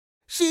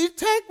She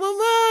take my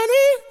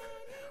money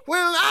when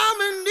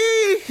I'm in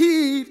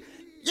need.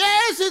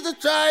 Yes, she's a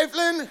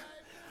trifling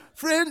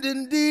friend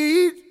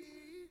indeed.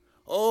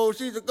 Oh,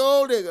 she's a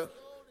gold digger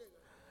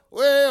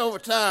way over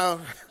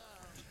town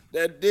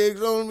that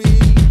digs on me.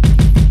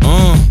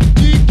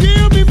 She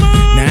give me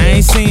money. Now I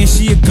ain't saying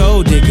she a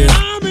gold digger,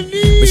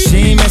 but she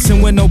ain't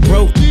messing with no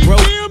broke. Now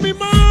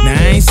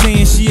I ain't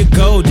saying she a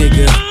gold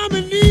digger,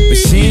 but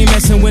she ain't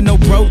messing with no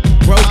broke.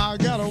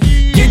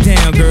 Get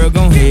down, girl,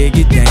 gon' head,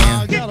 get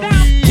down.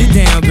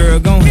 Get down, girl,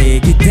 gon'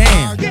 head, get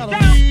down.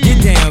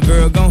 Get down,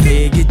 girl, gon'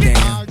 head, get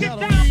down.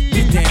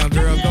 Get down,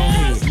 girl, gon'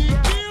 head.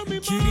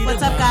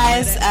 What's up,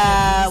 guys?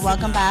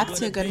 Welcome back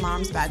to Good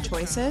Moms, Bad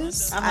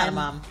Choices. I'm not a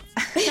mom.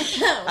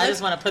 I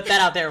just want to put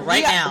that out there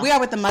now. We are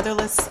with the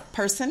motherless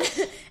person.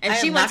 And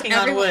she knocking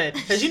on wood.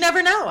 Because you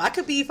never know. I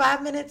could be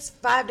 5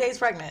 days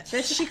pregnant.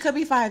 She could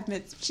be 5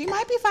 minutes. She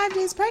might be 5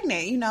 days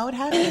pregnant. You know, it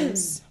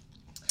happens.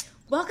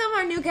 Welcome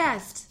our new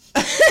guest.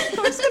 We're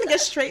just going to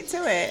get straight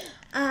to it.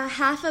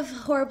 Half of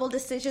Horrible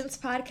Decisions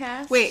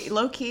podcast. Wait,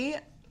 low key,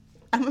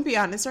 I'm going to be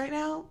honest right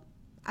now.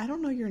 I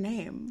don't know your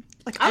name.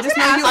 Like I just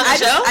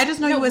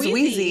know you as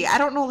Wheezy. I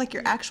don't know like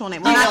your actual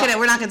name. We're not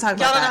gonna talk about that.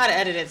 Y'all don't know how to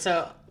edit it,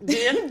 so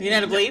you know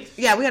how to bleep?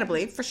 Yeah, we gotta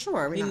bleep for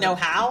sure. You know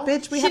how?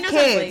 Bitch, we have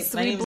kids.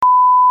 My name's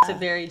It's a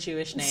very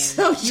Jewish name.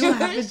 So you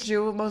have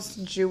the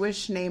most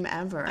Jewish name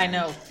ever. I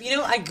know. You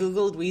know, I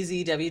googled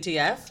Wheezy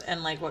WTF,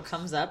 and like what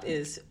comes up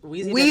is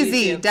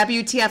Wheezy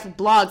WTF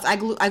blogs. I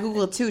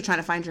googled it too, trying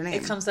to find your name.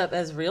 It comes up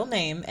as real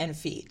name and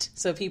feet.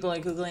 So people are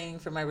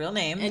googling for my real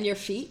name and your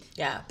feet.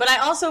 Yeah, but I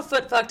also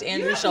foot fucked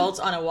Andrew Schultz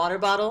on a water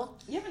bottle.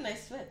 You have a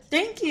nice foot.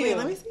 Thank you. Wait,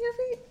 let me see your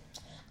feet.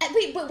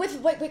 Wait, but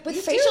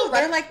with facial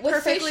they're like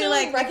perfectly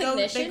like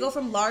recognition. They go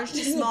from large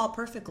to small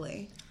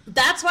perfectly.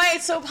 That's why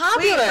it's so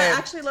popular. Wait, but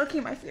actually, low key,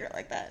 my feet are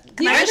like that.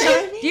 Do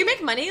you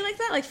make money like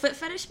that, like foot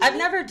fetish money? I've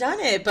never done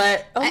it,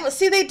 but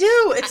see, they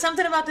do. It's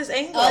something about this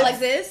angle. Oh, like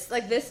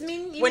this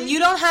mean? When you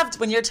don't have,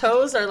 when your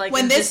toes are like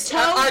when this toe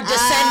are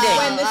descending.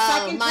 When the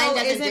second toe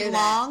isn't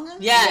long.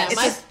 Yeah,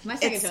 my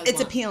second toe is it's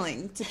long.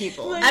 Appealing to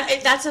people.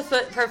 That's a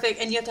foot perfect,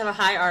 and you have to have a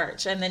high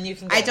arch, and then you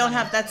can. I don't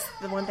have. That's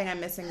the one thing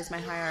I'm missing is my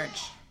high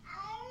arch.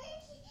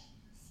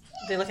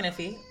 They're looking at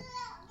feet.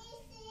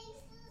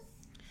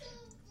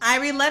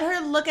 Irie, let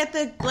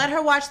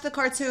her watch the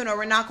cartoon, or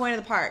we're not going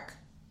to the park.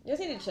 You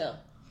just need to chill.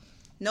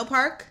 No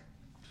park.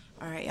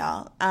 All right,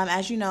 y'all.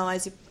 As you know,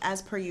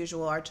 as per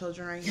usual, our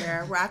children are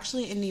here. We're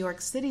actually in New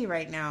York City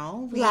right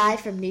now.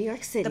 Live from New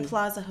York City, the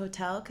Plaza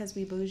Hotel, because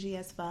we bougie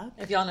as fuck.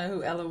 If y'all know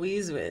who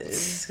Eloise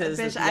was, because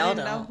bitch, y'all I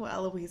didn't know who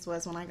Eloise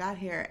was when I got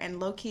here, and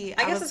low key,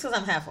 I guess it's because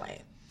I'm half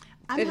white.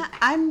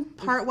 I'm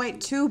part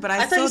white too, but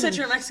I thought you said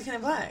you were Mexican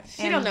and black.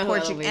 She don't know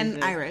Portuguese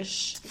and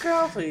Irish.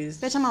 Girl,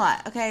 please. Bitch, I'm a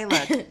lot. Okay,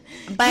 look.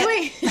 But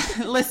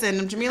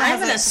listen, Jamila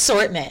has an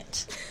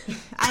assortment.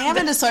 I have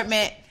an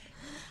assortment.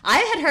 I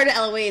had heard of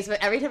Eloise,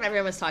 but every time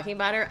everyone was talking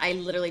about her, I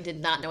literally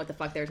did not know what the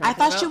fuck they were talking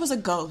about. I thought she was a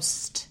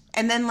ghost.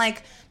 And then,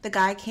 like, the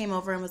guy came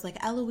over and was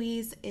like,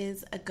 Eloise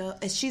is a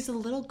ghost. She's a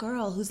little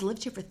girl who's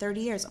lived here for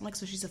 30 years. I'm like,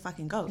 so she's a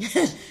fucking ghost.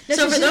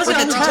 So for those who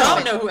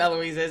don't know who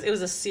Eloise is, it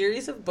was a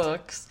series of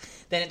books.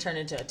 Then it turned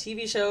into a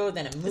TV show,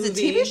 then a movie. Is it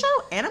a TV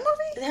show and a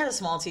movie? It had a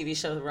small TV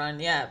show run,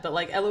 yeah. But,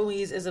 like,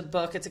 Eloise is a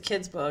book. It's a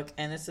kid's book.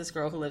 And it's this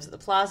girl who lives at the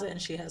plaza,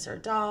 and she has her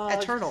dog. A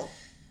turtle.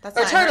 That's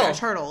a turtle. A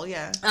turtle,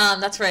 yeah.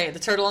 That's right. The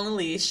turtle on the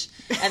leash.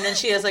 And then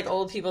she has, like,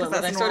 old people that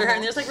live next door to her.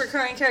 And there's, like,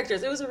 recurring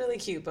characters. It was a really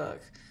cute book.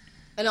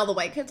 And all the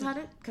white kids had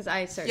it? Because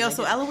I certainly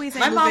so Eloise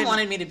my mom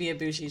wanted me to be a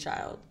bougie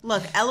child.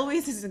 Look,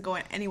 Eloise isn't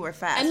going anywhere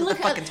fast with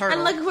the fucking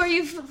turtle. And look where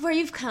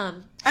you've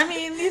come. I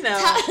mean, you know,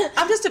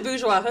 I'm just a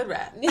bourgeois hood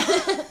rat.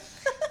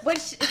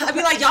 Which I'd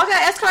be like, y'all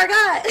got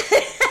escargot.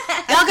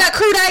 Y'all got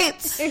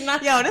crudites.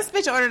 Yo, this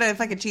bitch ordered a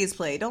fucking cheese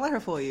plate. Don't let her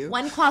fool you.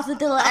 One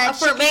quesadilla egg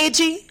for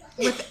Meiji.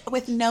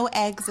 With no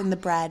eggs in the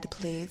bread,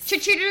 please.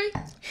 Choo-choo.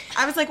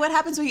 I was like, what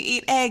happens when you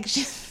eat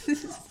eggs?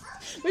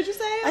 What'd you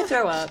say? I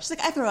throw up. She's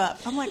like, I throw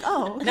up. I'm like,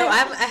 oh. Okay. No,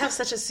 I have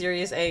such a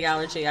serious egg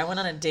allergy. I went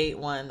on a date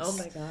once. Oh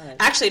my God.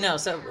 Actually, no.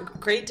 So,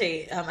 great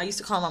date. I used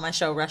to call him on my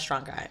show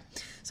Restaurant Guy.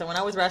 So, when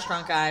I was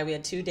Restaurant Guy, we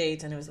had 2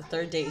 dates, and it was the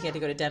third date. He had to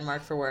go to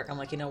Denmark for work. I'm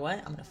like, you know what?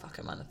 I'm going to fuck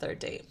him on the third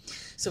date.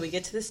 So, we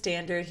get to the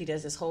Standard. He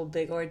does this whole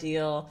big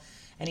ordeal.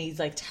 And he's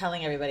like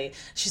telling everybody,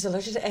 she's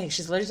allergic to eggs.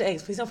 She's allergic to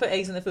eggs. Please don't put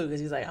eggs in the food. Because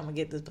he's like, I'm going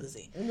to get this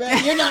pussy.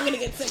 Right. You're not going to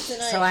get sick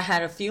tonight. So I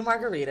had a few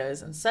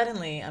margaritas. And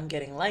suddenly I'm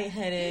getting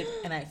lightheaded.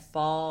 And I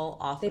fall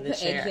off of the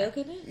chair. They put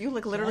egg yolk in it? You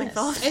look literally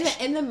fall.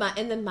 In the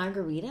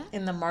margarita?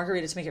 In the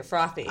margarita to make it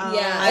frothy.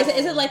 Yeah.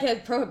 Is it like a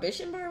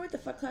prohibition bar? What the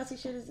fuck classy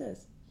shit is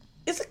this?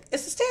 It's a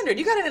standard.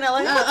 You got it in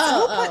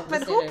LA.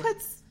 Who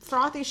puts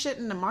frothy shit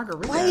in a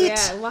margarita?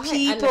 White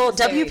people.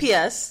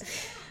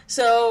 WPS.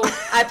 So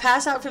I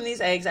pass out from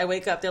these eggs. I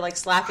wake up. They're like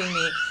slapping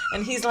me.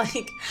 And he's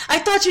like, I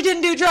thought you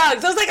didn't do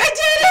drugs. I was like, I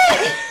did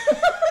it.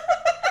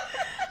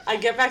 I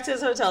get back to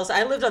his hotel. So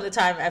I lived on the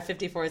time at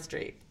 54th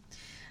Street.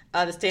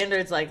 The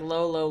Standard's like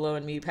low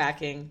in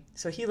meatpacking.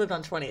 So he lived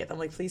on 20th. I'm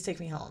like, please take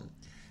me home.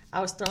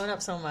 I was throwing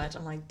up so much.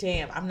 I'm like,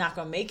 damn, I'm not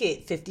going to make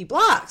it 50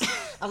 blocks.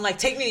 I'm like,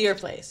 take me to your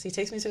place. He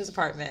takes me to his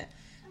apartment.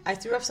 I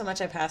threw up so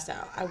much I passed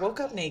out. I woke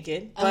up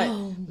naked, but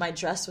my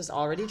dress was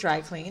already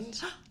dry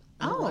cleaned.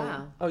 Oh,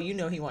 wow. Oh, you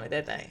know he wanted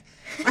that thing.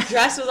 My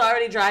dress was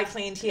already dry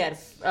cleaned. He had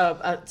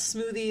a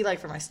smoothie, like,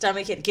 for my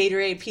stomach. He had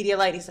Gatorade,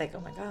 Pedialyte. He's like,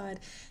 oh, my God,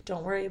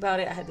 don't worry about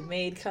it. I had the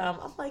maid come.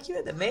 I'm like, you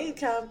had the maid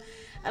come?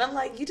 And I'm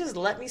like, you just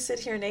let me sit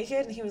here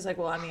naked? And he was like,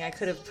 well, I mean, I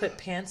could have put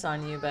pants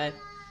on you, but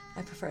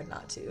I preferred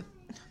not to.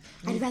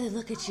 I'd rather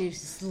look at you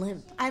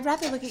limp. I'd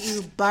rather look at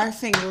you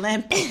barfing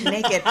limp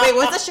naked. Wait,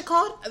 what's that shit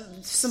called?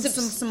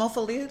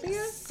 Somophilia?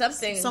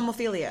 Something.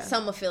 Somophilia.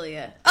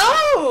 Somophilia.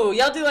 Oh,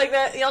 y'all do like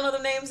that? Y'all know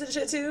the names and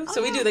shit, too?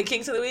 So we do the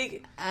kinks of the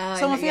week?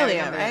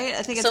 Somophilia, right?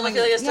 I think it's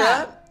Somophilia is throw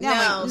up?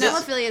 No,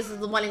 somophilia is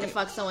the wanting to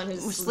fuck someone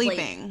who's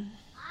sleeping.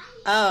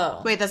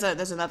 Oh. Wait, there's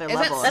another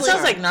level. That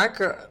sounds like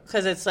narco,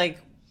 because it's like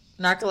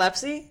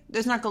narcolepsy?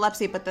 There's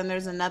narcolepsy, but then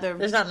there's another...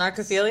 There's not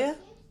narcophilia?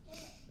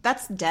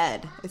 That's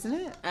dead, isn't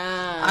it? All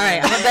right,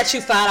 I'm gonna bet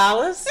you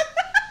 $5.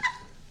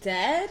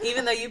 Dead?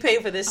 Even though you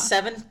paid for this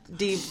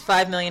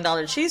 $75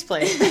 million cheese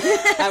plate,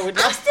 I would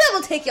not. I still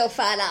will take your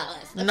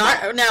 $5.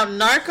 Now,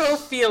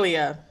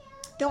 narcophilia.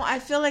 Don't I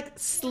feel like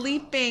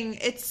sleeping?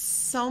 It's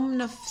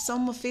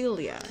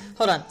somophilia.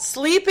 Hold on,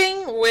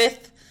 sleeping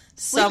with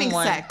someone. Sleeping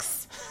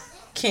sex.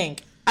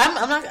 Kink. I'm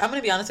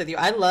gonna be honest with you.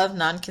 I love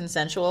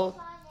non-consensual.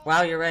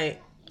 Wow, you're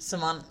right.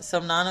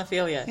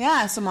 Somnophilia.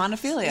 Yeah,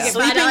 somnophilia.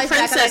 Sleeping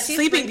princess,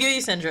 sleeping beauty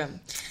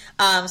syndrome.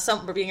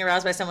 Being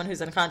aroused by someone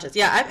who's unconscious.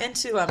 Yeah, I'm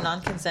into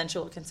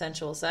non-consensual,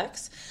 consensual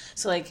sex.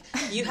 So, like,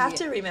 you have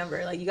to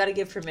remember, like, you got to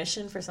give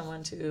permission for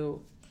someone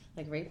to,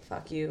 like, rape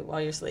fuck you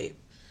while you're asleep.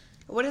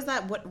 What is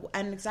that?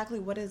 And exactly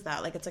what is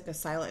that? Like, it's like a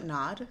silent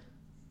nod?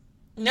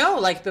 No,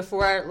 like,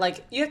 before,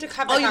 like, you have to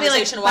have that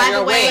conversation like, while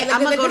you're awake.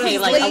 I'm gonna go to sleep.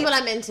 That's what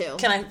I'm into.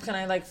 Can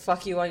I like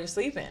fuck you while you're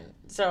sleeping?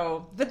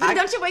 So, but then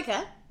don't you wake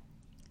up?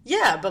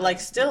 Yeah, but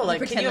like still,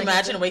 like, can you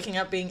imagine waking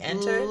up being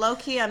entered? Low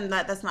key,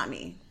 that's not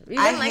me.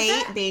 I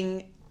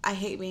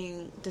hate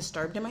being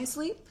disturbed in my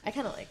sleep. I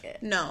kind of like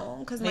it. No,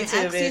 because my ex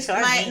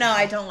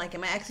I don't like it.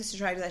 My ex used to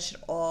try to do that shit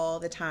all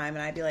the time,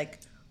 and I'd be like,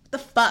 "What the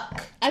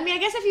fuck?" I mean, I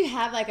guess if you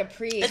have like a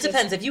it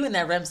depends. If you in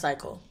that REM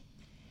cycle.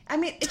 I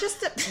mean, it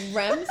just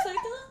REM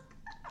cycle.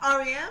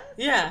 REM?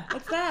 Yeah.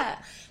 What's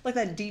that? Like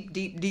that deep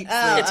sleep.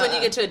 It's when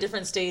you get to a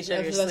different stage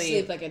of your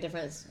sleep. Like a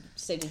different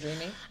stage of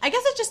dreaming. I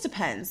guess it just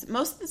depends.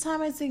 Most of the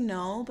time I'd say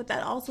no, but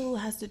that also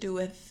has to do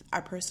with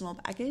our personal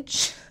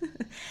baggage.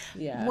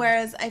 Yeah.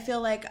 Whereas I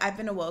feel like I've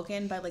been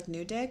awoken by like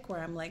new dick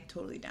where I'm like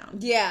totally down.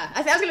 Yeah.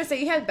 I was going to say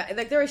you had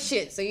like there was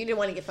shit, so you didn't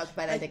want to get fucked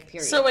by that dick,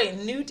 period. So wait,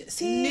 new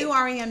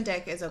REM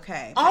dick is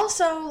okay.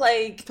 Also,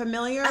 like,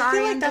 familiar I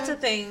feel REM like that's dick?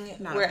 a thing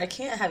where I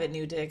can't have it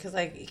new dick because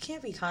like it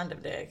can't be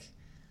condom dick.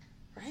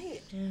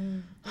 Right.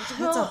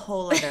 That's a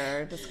whole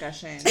other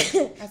discussion.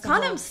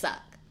 Condoms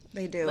suck.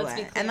 They do.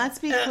 And let's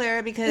be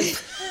clear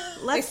because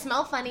they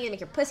smell funny. They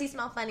make your pussy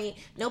smell funny.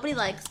 Nobody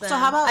likes them. So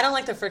how about... I don't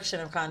like the friction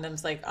of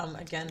condoms. Like,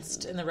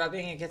 against in the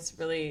rubbing. It gets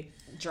really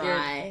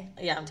dry.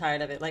 Yeah, I'm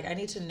tired of it. Like, I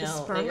need to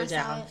know that you're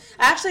down.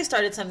 I actually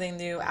started something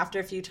new after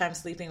a few times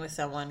sleeping with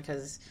someone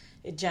because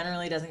it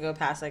generally doesn't go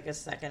past like a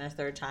second or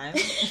third time.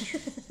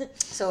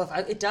 So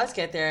if it does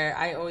get there,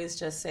 I always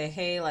just say,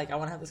 hey, like, I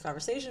want to have this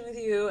conversation with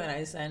you, and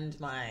I send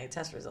my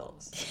test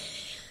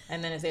results.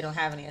 And then if they don't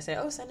have any, I say,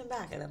 oh, send them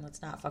back, and then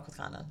let's not fuck with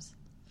condoms.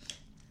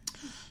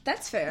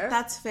 That's fair.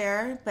 That's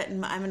fair, but I'm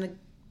going to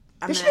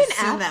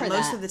assume that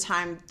most of the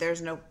time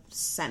there's no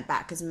sent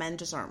back because men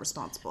just aren't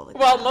responsible.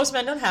 Well, most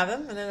men don't have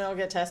them, and then they'll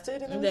get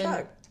tested, and then we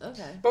fuck.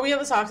 Okay. But we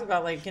always talked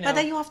about, like, you know... But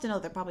then you have to know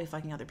they're probably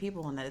fucking other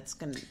people and that it's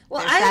going to...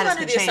 Well, I'm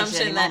under the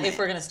assumption that if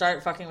we're going to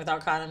start fucking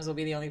without condoms, we'll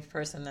be the only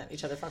person that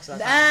each other fucks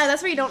without condoms.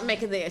 That's where you don't make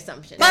the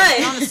assumption. But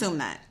don't assume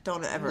that.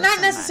 Don't ever Not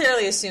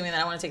necessarily assuming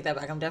that. I want to take that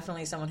back. I'm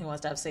definitely someone who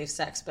wants to have safe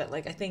sex, but,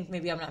 like, I think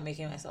maybe I'm not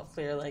making myself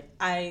clear. Like,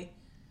 I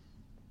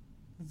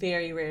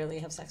very rarely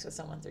have sex with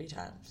someone 3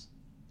 times.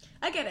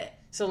 I get it.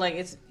 So, like,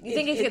 it's... You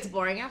think it gets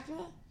boring after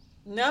that?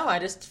 No, I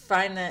just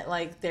find that,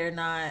 like, they're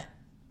not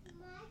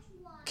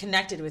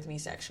connected with me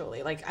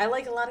sexually. Like, I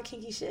like a lot of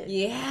kinky shit.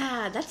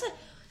 Yeah,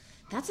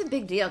 that's a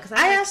big deal. Because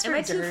I asked for am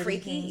I too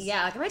freaky? Things.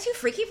 Yeah, like, am I too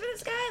freaky for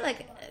this guy?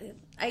 Like,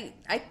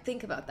 I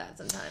think about that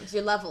sometimes.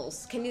 Your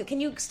levels. Can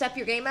you step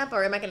your game up,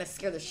 or am I going to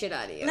scare the shit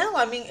out of you? No,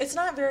 I mean, it's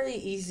not very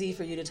easy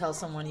for you to tell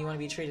someone you want to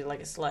be treated like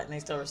a slut and they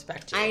still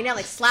respect you. I know,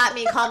 like, slap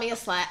me, call me a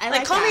slut. I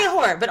like call that. me a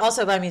whore, but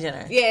also buy me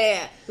dinner.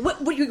 Yeah.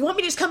 What, you want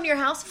me to just come to your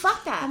house?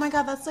 Fuck that. Oh my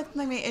god, that's like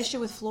my issue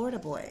with Florida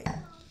Boy.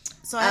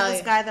 So I have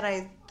this guy that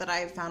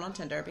I found on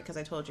Tinder because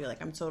I told you,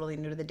 like, I'm totally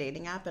new to the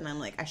dating app, and I'm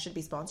like, I should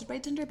be sponsored by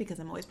Tinder because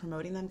I'm always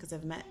promoting them because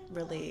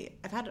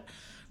I've had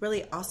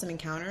really awesome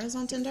encounters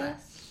on Tinder.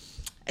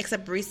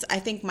 Except I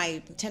think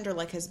my Tinder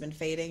luck has been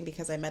fading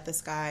because I met this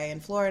guy in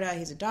Florida.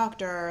 He's a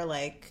doctor.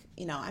 Like,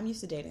 you know, I'm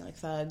used to dating like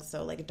thugs,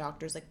 so like a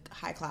doctor's like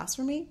high class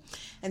for me.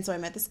 And so I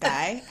met this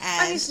guy.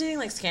 And I'm used to dating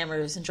like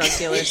scammers and drug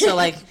dealers. So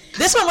like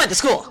this one went to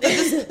school.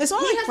 This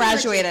one like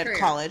graduated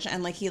college,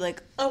 and like he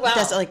like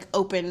does like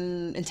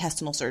open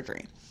intestinal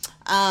surgery.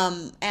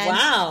 And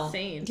wow.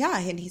 Insane. Yeah,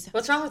 and he's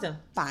what's wrong with him?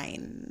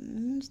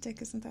 Fine. His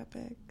dick isn't that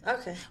big.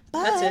 Okay,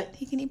 but that's it.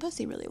 He can eat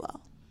pussy really well.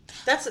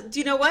 Do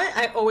you know what?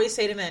 I always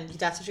say to men,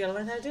 that's what you gotta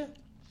learn how to do.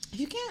 If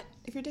you can't,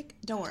 if you're dick,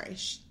 don't worry.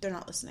 They're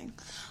not listening.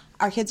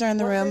 Our kids are in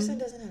the room. Person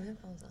doesn't have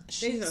headphones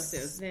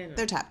on.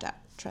 They're tapped out.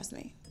 Trust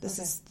me. This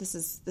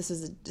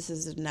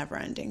is a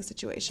never-ending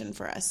situation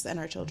for us and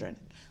our children.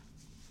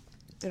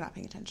 They're not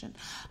paying attention.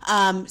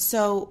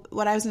 So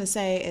what I was going to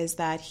say is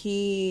that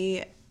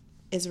he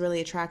is really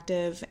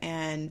attractive,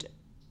 and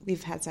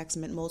we've had sex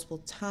multiple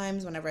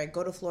times whenever I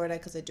go to Florida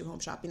because I do Home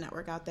Shopping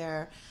Network out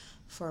there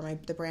for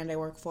the brand I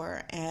work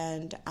for.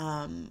 And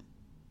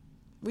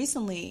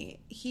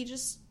recently, he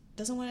just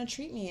doesn't want to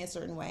treat me a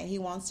certain way. He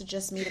wants to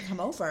just me to come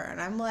over,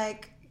 and I'm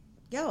like,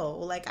 yo,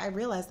 like, I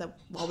realize that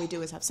all we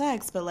do is have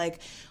sex, but like,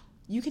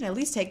 you can at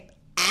least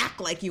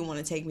act like you want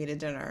to take me to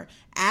dinner,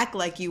 act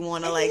like you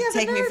want to like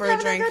take me for a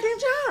drink.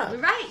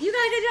 Job. Right, you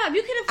got a good job.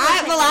 You could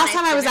have. The last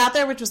time I was out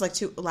there, which was like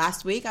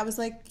last week, I was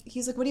like,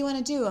 he's like, what do you want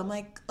to do? I'm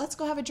like, let's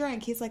go have a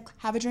drink. He's like,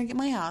 have a drink at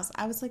my house.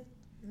 I was like,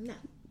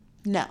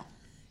 no.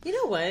 You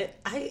know what?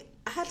 I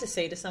had to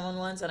say to someone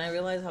once, and I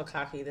realized how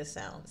cocky this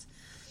sounds,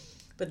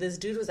 but this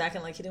dude was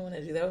acting like he didn't want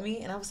to do that with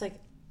me, and I was like,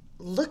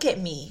 look at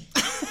me.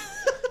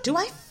 Do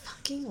I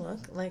fucking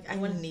look like I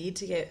need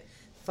to get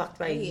fucked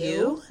by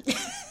you?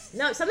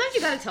 No, sometimes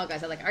you gotta tell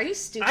guys, I'm like, are you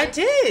stupid? I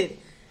did.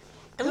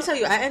 Let me tell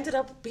you, I ended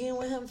up being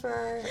with him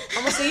for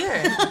almost a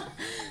year.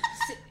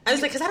 I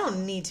was like, because I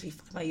don't need to be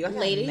fucked by you. I got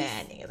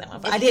mad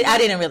niggas. I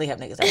didn't really have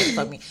niggas that would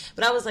fuck me.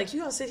 But I was like, you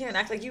don't sit here and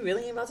act like you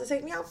really ain't about to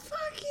take me out. Fuck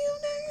you,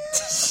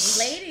 nigga.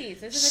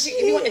 Ladies, this is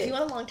if you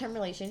want a long-term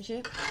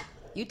relationship,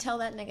 you tell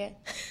that nigga,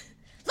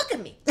 look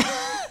at me.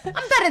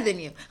 I'm better than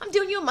you. I'm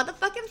doing you a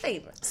motherfucking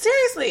favor.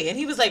 Seriously. And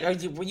he was like,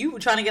 were you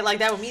trying to get like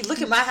that with me?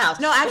 Look at my house.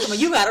 No, actually,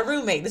 you got a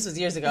roommate. This was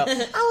years ago. I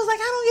was like,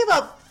 I don't give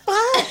a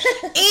fuck.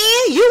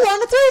 And you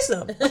want a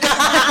threesome.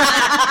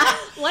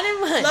 1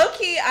 and 1. Low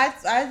key,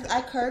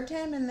 I curbed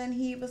him, and then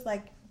he was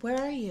like, where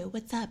are you?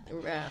 What's up?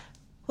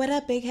 What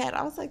up, big head?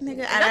 I was like,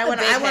 nigga. And I went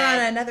on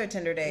another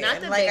Tinder date.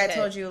 And like I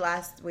told you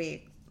last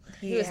week,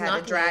 he was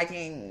had a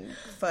dragging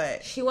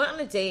foot. She went on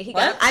a date.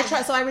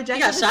 I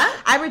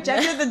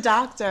rejected the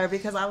doctor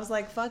because I was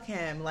like, fuck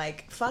him.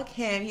 Like, fuck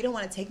him. He don't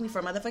want to take me for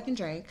a motherfucking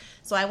drink.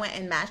 So I went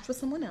and matched with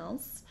someone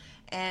else.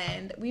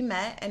 And we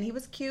met, and he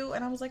was cute.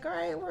 And I was like, all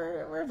right,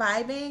 we're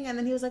vibing. And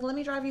then he was like, let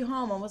me drive you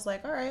home. I was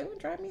like, all right,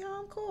 drive me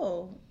home.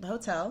 Cool. The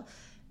hotel.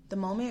 The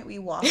moment we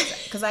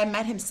walked, because I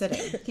met him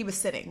sitting. He was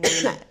sitting when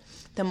we met.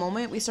 The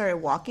moment we started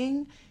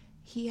walking,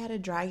 he had a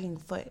dragging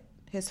foot.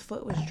 His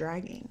foot was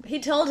dragging. He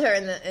told her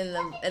in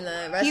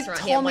the restaurant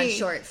he had one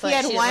short foot.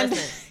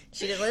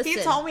 She didn't listen. He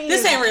told me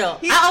this ain't real.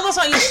 I almost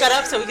want you to shut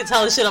up so we can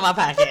tell the shit on my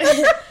podcast.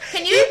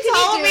 He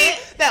told me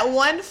that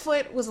one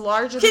foot was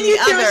larger than the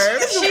other.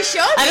 She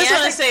showed me. I just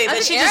want to say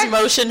that she just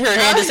motioned her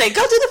hand to say,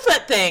 "Go do the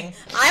foot thing."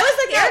 I was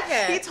like,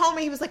 Erica. He told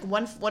me, he was like,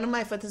 one of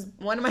my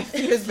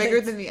feet is bigger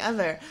than the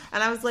other,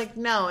 and I was like,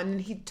 no. And then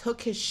he took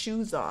his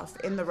shoes off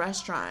in the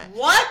restaurant.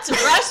 What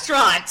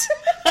restaurant?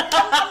 That's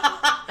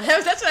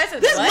what I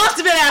said. This must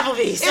have been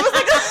Applebee's. It was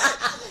like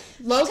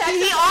low-key,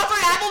 he offered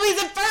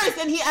Applebee's at first,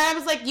 and I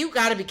was like, you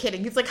gotta be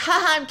kidding. He's like,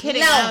 haha, I'm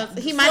kidding. No,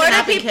 he might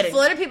not be kidding.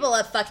 Florida people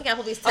love fucking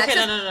Applebee's. Texas,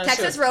 okay, no,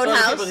 Texas sure.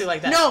 Roadhouse. People do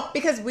like that. No,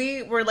 because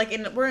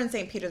we're in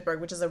St.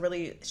 Petersburg, which is a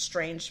really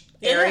strange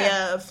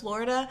area of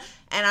Florida,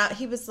 and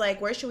he was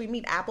like, where should we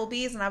meet?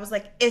 Applebee's? And I was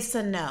like, it's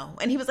a no.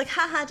 And he was like,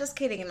 haha, just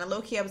kidding. And then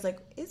low-key, I was like,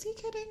 is he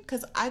kidding?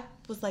 Because I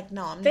was like,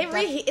 no, I'm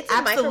it's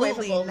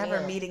absolutely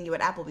never meeting you at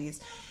Applebee's.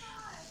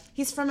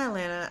 He's from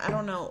Atlanta. I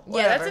don't know.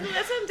 Whatever. Yeah,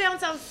 that's some down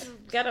south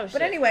ghetto shit.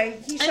 But anyway,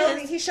 he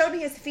showed me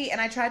his feet,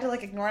 and I tried to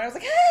like ignore it. I was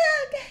like,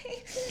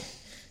 okay.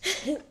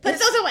 Put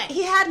those away.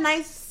 He had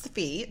nice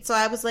feet, so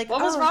I was like,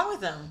 what was wrong with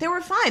them? They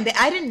were fine.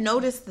 I didn't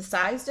notice the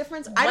size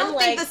difference. I don't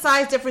think the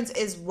size difference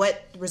is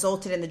what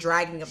resulted in the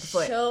dragging of the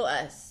foot. Show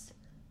us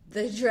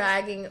the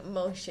dragging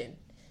motion.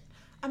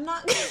 I'm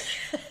not.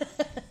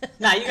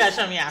 Nah, you gotta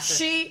show me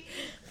after.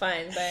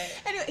 Fine,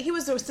 but anyway, he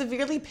was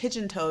severely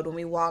pigeon-toed when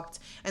we walked,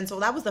 and so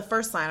that was the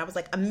first sign. I was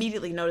like,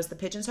 immediately noticed the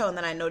pigeon toe, and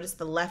then I noticed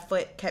the left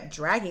foot kept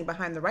dragging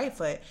behind the right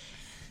foot,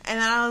 and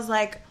then I was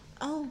like,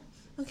 oh,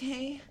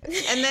 okay.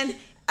 And then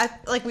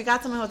we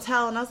got to my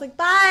hotel, and I was like,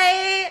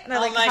 bye, and I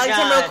hugged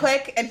him real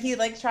quick, and he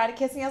like tried to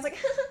kiss me. I was like,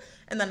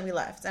 and then we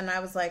left, and I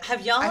was like,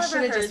 have y'all ever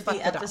heard the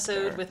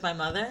episode with my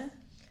mother?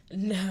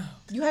 No.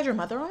 You had your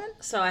mother on?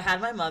 So I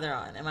had my mother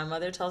on, and my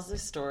mother tells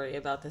this story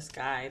about this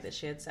guy that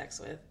she had sex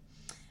with.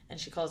 And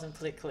she calls him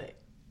Click Click.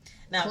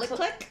 Now, Click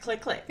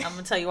Click. I'm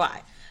going to tell you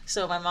why.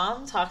 So my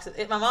mom's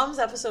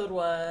episode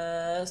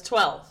was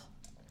 12.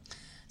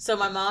 So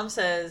my mom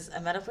says, I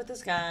met up with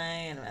this guy,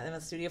 and I'm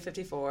at Studio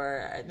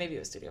 54. Maybe it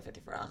was Studio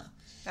 54, I don't know.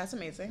 That's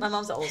amazing. My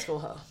mom's an old school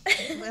hoe.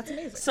 That's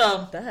amazing.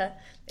 So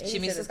she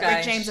meets this guy.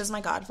 Rick James is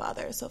my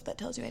godfather, so if that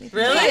tells you anything.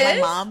 Really? Like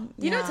my mom.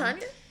 You know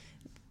Tanya?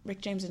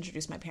 Rick James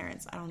introduced my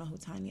parents. I don't know who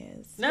Tanya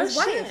is. No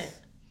shit.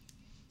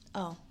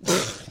 Oh.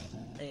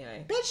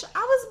 Anyway. Bitch, I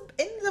was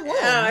in the womb.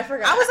 Oh, I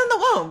forgot. I was in the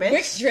womb,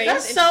 bitch. Rick James.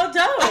 That's so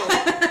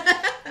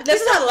dope.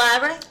 This is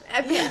alive, right?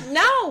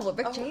 No,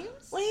 Rick James?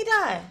 When he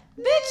died?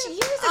 Bitch, years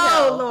ago.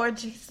 Oh, Lord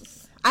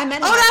Jesus. I met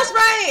him. Oh, that's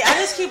right. I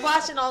just keep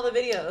watching all the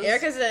videos.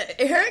 Erica's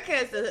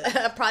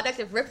a product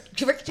of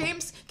Rick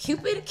James'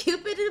 Cupid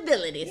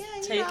abilities.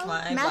 Yeah, Take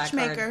my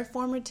matchmaker,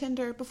 former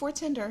Tinder, before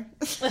Tinder.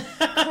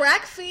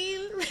 Crack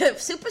fiend,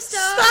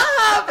 superstar.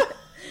 Stop!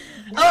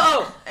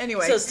 Oh.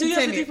 Anyway, so Studio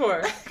continue.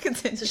 54.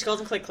 Continue. So she calls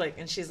him Click,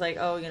 and she's like,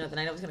 oh, the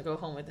night I was going to go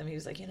home with him, he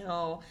was like,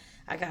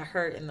 I got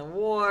hurt in the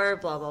war,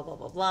 blah, blah, blah,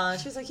 blah, blah.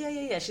 She was like,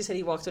 yeah. She said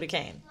he walked with a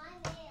cane.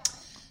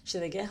 So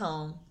they get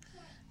home,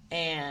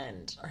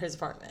 or his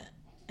apartment,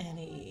 and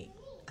he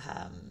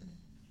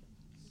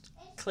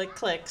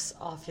clicks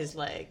off his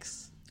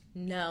legs.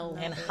 No.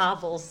 And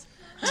hobbles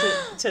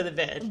to the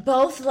bed.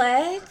 Both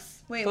legs?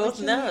 Wait, Both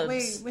nubs.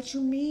 Wait, what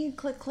you mean?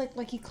 Click,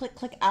 like he click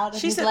out of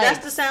She his said legs.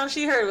 that's the sound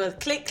she heard was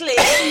click.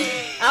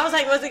 I was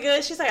like, was it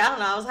good? She's like, I don't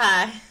know, I was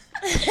high.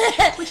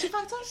 Wait, she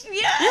fucked up?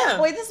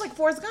 Yeah. Wait, this is like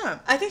Forrest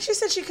Gump. I think she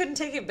said she couldn't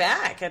take it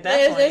back at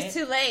that point. It's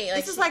too late.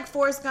 This is like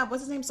Forrest Gump.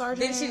 What's his name?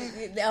 Sergeant?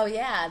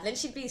 Then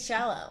she'd be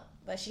shallow.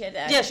 But she had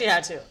to. Yeah, she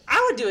had to.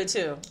 I would do it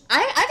too.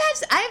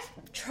 I've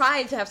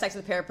tried to have sex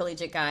with a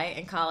paraplegic guy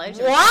in college.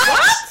 What?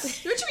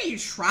 What do you mean you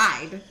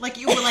tried? Like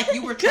you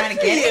were trying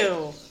to get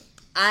it?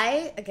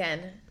 I'm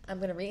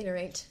going to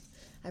reiterate.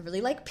 I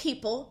really like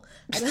people.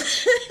 What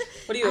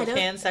are you, a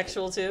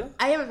pansexual too?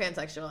 I am a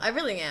pansexual. I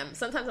really am.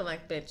 Sometimes I'm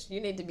like, bitch,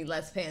 you need to be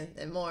less pan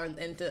and more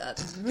into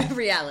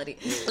reality.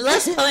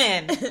 Less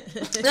plan.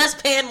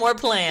 Less pan, more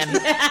plan.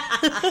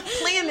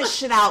 Plan this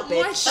shit out,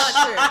 bitch.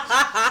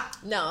 Not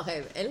true. No,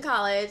 okay. In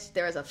college,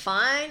 there was a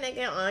fine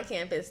nigga on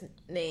campus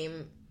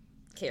named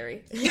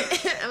Carrie.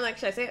 I'm like,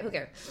 should I say it? Who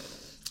cares?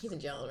 He's in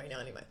jail right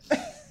now anyway. Wait,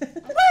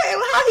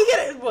 how'd he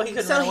get it? Well, he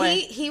couldn't run away.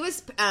 he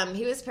was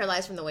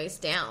paralyzed from the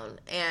waist down,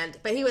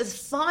 but he was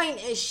fine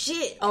as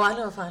shit. Oh, I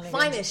know a fine nigga.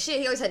 Fine as shit.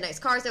 He always had nice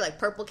cars. They're like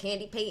purple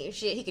candy paint and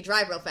shit. He could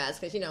drive real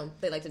fast because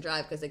they like to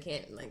drive because they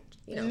can't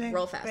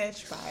roll fast.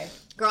 Bitch, bye.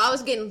 Girl, I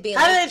was being.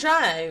 How do they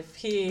drive?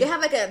 They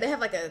have like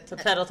a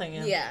pedal thing.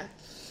 Yeah.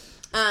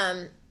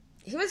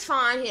 He was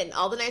fine. He had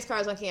all the nice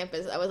cars on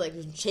campus. I was like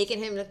taking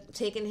him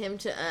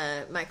to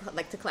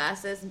to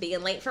classes and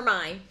being late for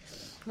mine.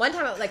 One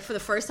time, for the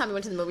first time, we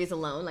went to the movies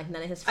alone. Like,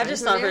 none of his friends I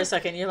just were thought there. for a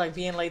second, you're like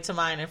being late to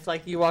mine. If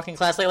you walk in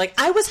class, like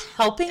I was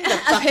helping the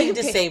fucking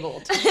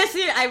disabled.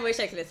 I wish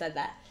I could have said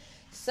that.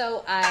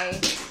 So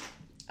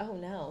oh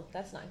no,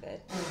 that's not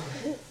good.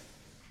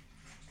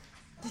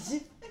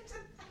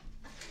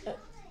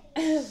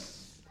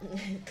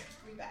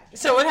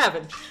 So what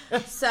happened?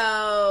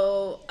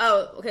 So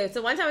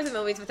one time I was in the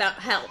movies without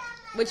help,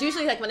 which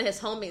usually one of his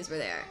homies were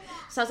there.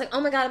 So I was like,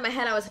 oh my God, in my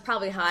head I was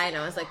probably high and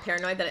I was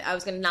paranoid that I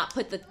was going to not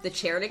put the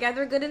chair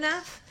together good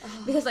enough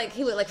because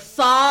he would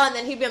fall and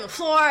then he'd be on the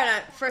floor and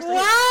I was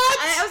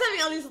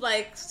having all these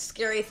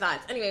scary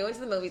thoughts. Anyway, we went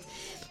to the movies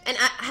and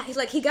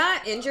he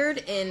got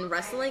injured in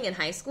wrestling in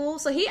high school,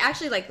 so he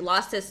actually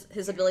lost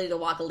his ability to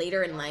walk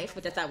later in life,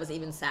 which I thought was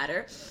even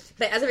sadder.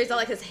 But as a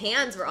result, his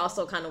hands were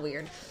also kind of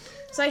weird.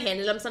 So I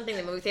handed him something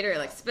in the movie theater,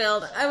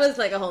 spilled. It was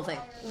a whole thing.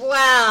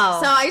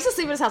 Wow. So I used to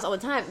sleep at his house all the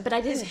time, but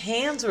I didn't. His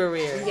hands were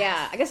weird.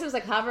 Yeah, I guess it was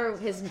however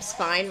his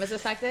spine was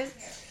affected.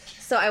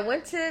 So I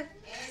went to.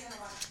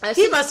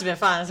 He must have been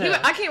fine as hell.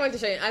 I can't wait to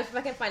show you. If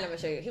I can find him, I'll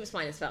show you. He was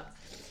fine as fuck.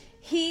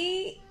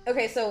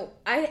 So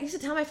I used to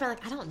tell my friend,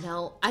 I don't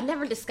know. I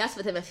never discussed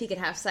with him if he could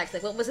have sex.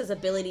 What was his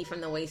ability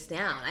from the waist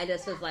down? I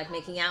just was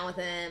making out with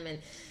him and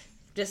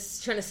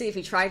just trying to see if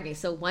he tried me.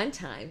 So one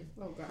time,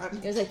 oh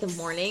God, it was the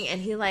morning, and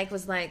he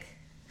was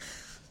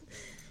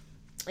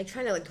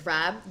trying to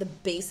grab the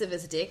base of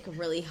his dick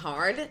really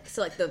hard,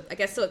 so I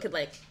guess so it could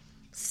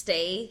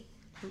stay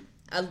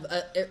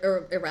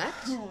erect.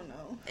 Oh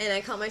no! And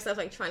I caught myself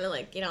trying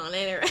to get on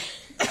it.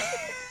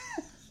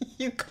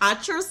 You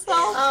caught yourself?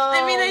 Oh,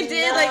 I mean, I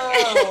did.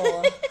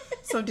 No.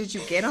 So did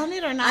you get on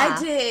it or not?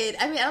 I did.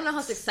 I mean, I don't know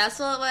how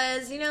successful it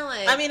was.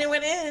 I mean, it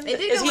went in.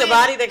 Is he a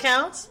body that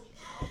counts?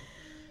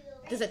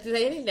 Do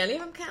any of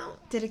them count?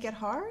 Did it get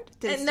hard?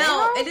 Did it no,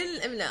 hard? it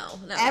didn't. No.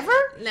 Ever?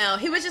 No,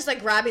 he was just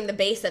grabbing the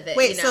base of it.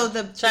 Wait, so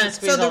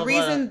the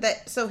reason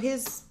that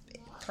his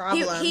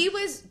problem he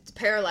was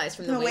paralyzed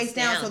from the waist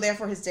down, so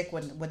therefore his dick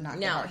would not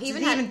get hard.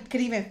 Could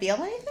he even feel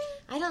anything?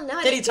 I don't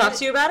know. Did he talk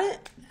to you about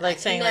it?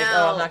 Saying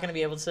I'm not going to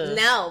be able to.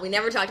 No, we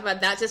never talked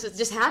about that. It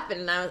just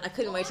happened, and I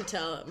couldn't wait to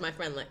tell my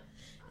friend is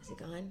he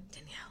gone?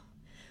 Danielle,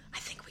 I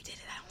think we did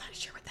it. I'm not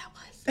sure what that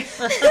was.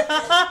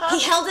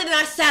 He held it, and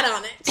I sat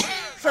on it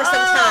for some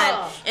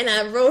time, and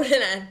I wrote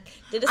it. And I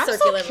did a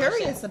circular motion. I'm so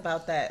curious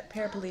about that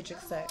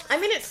paraplegic sex. I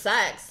mean, it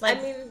sucks.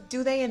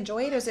 Do they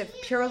enjoy it, or is it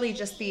purely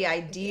just the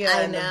idea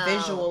and the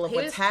visual of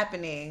what's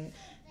happening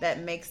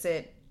that makes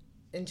it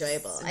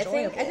enjoyable? I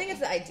think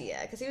it's the idea,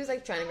 because he was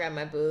trying to grab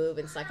my boob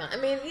and suck on. I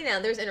mean,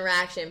 there's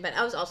interaction, but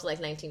I was also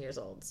 19 years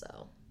old,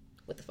 so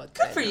what the fuck?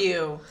 Good for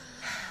you.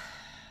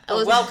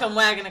 A welcome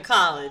wagon to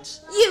college.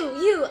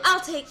 I'll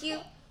take you.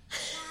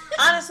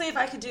 Honestly, if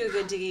I could do a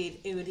good deed,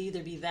 it would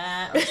either be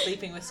that or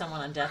sleeping with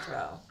someone on death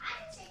row.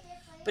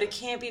 But it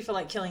can't be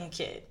for killing a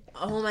kid.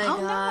 Oh my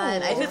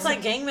God! No. If it's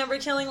gang member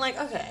killing,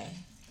 okay.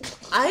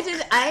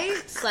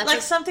 I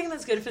slept something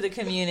that's good for the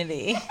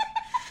community.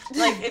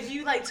 Like, if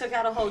you, like, took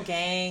out a whole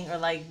gang or,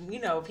 like, you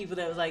know, people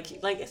that was, like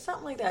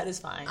something like that is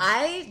fine.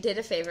 I did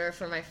a favor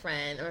for my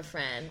friend.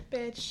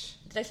 Bitch.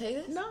 Did I tell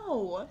you this?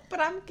 No, but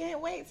I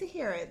can't wait to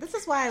hear it. This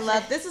is why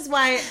this is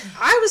why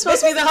I was supposed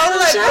to be the host of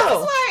the show. This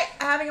is why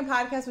having a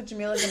podcast with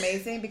Jamila is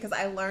amazing, because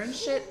I learn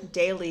shit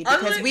daily,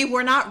 because we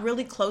were not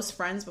really close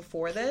friends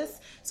before this.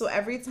 So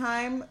every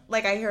time,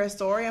 like, I hear a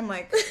story, I'm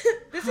like,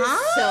 this is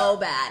so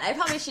bad. I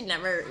probably should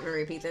never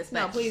repeat this.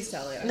 No, please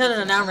tell it.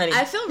 No, now I'm ready.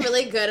 I feel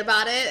really good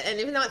about it, and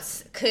even though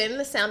it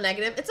couldn't sound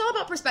negative, it's all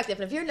about perspective.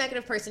 And if you're a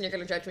negative person, you're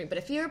going to judge me. But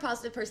if you're a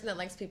positive person that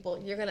likes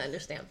people, you're going to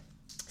understand.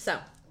 So,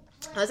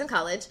 I was in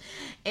college,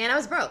 and I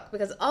was broke,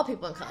 because all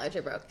people in college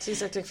are broke. So you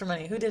sucked dick for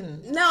money. Who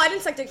didn't? No, I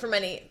didn't suck dick for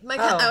money.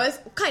 I was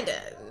kind of.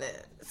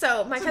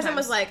 So my cousin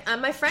was like,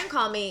 my friend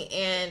called me,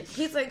 and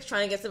he's like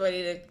trying to get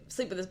somebody to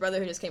sleep with his brother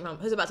who just came home,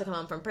 who's about to come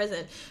home from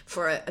prison,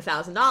 for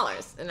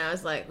 $1,000. And I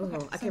was like,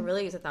 ooh, I could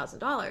really use $1,000.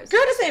 Girl,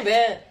 this ain't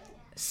bad.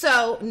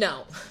 So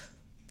no,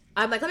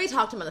 I'm like, let me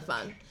talk to him on the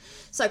phone.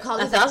 So I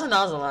called him. $1,000 a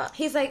lot.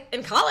 He's like,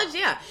 in college,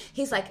 yeah.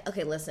 He's like,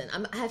 okay, listen,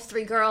 I have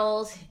 3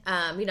 girls.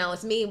 You know,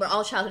 it's me. We're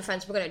all childhood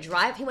friends. We're going to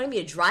drive. He wanted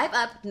me to drive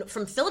up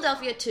from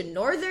Philadelphia to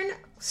Northern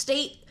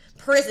State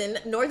Prison,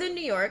 Northern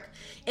New York,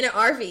 in an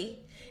RV.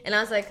 And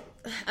I was like,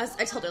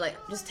 I told her, like,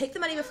 just take the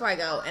money before I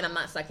go, and I'm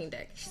not sucking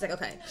dick. She's like,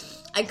 okay.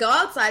 I go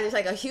outside. There's,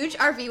 like, a huge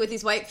RV with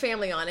these white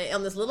family on it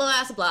on this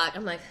little-ass block.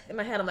 I'm like, in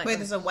my head, I'm like... Wait,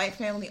 there's a white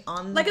family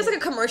on... Like, it's like a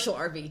commercial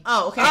RV.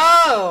 Oh, okay.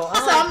 Oh!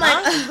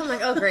 So I'm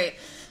like, oh, great.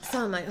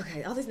 So I'm like,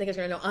 okay, all these niggas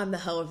are gonna know I'm the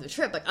hoe of the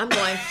trip. Like, I'm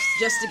going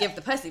just to give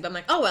the pussy. But I'm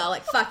like, oh, well,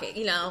 like, fuck it,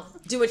 you know,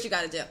 do what you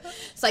gotta do.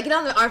 So I get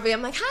on the RV.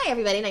 I'm like, hi,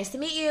 everybody, nice to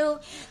meet you.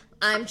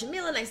 I'm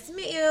Jamila, nice to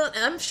meet you.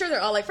 And I'm sure they're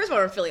all like, first of all,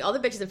 we're in Philly. All the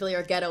bitches in Philly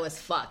are ghetto as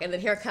fuck. And then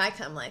here I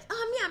come, like,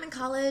 yeah, I'm in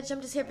college. I'm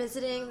just here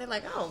visiting. They're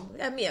like, oh,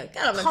 I'm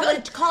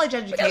college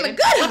educated.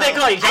 What they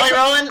call you, Jelly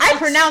Rolling? I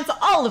pronounce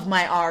all of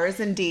my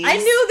R's and D's. I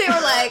knew they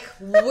were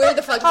like, where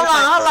the fuck? Hold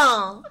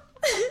on.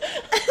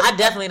 I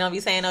definitely don't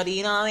be saying no D,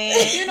 you know what I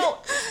mean? You know,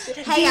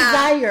 hey,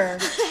 desire.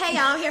 Hey,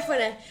 y'all, I'm here for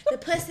the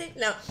pussy.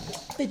 No.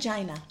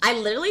 Vagina. I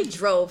literally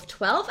drove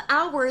 12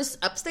 hours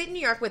upstate New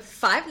York with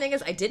 5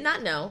 niggas I did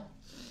not know.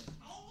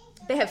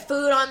 They had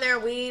food on there,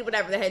 weed,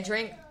 whatever. They had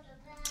drink.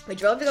 We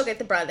drove to go get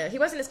the brother. He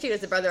wasn't as cute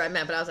as the brother I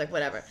met, but I was like,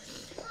 whatever.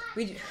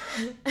 We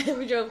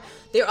drove.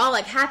 They were all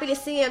like happy to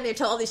see him. They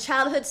told all these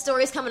childhood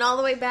stories coming all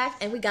the way back,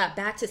 and we got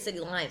back to City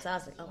Lines. I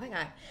was like, oh my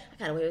god, I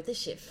got away with this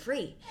shit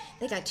free.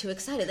 They got too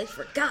excited. They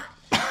forgot.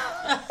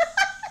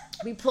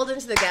 We pulled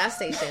into the gas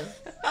station.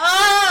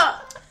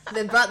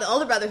 The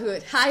older brother who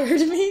had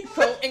hired me,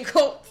 quote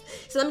unquote.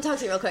 So let me talk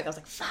to you real quick. I was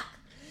like, fuck.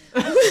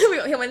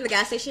 He went to the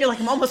gas station. You're like,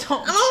 I'm almost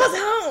home.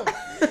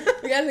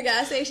 We got to the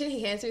gas station.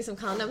 He hands me some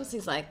condoms.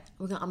 He's like,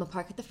 I'm gonna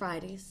park at the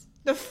Fridays.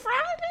 The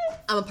Fridays?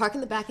 I'm gonna park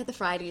in the back at the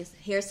Fridays.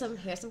 Here's some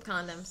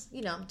condoms.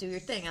 You know, do your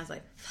thing. I was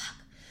like, fuck.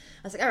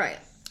 I was like, all right.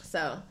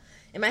 So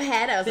in my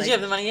head, I was Did like, you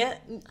have the money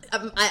yet?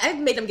 I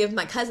made them give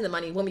my cousin the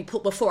money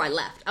before I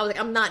left. I was like,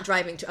 I'm not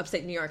driving to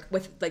upstate New York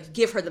with, like,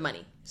 give her the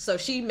money. So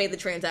she made the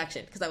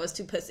transaction because I was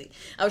too pussy.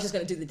 I was just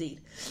gonna do the deed.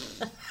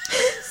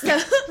 So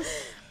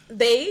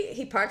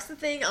he parks the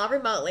thing all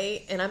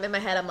remotely, and I'm in my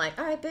head, I'm like,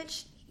 all right,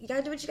 bitch, you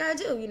gotta do what you gotta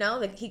do, you know?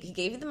 Like, he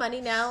gave you the money,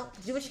 now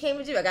do what you came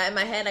to do. I got in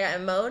my head, I got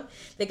in mode.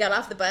 They got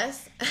off the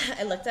bus.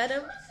 I looked at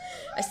him.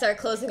 I started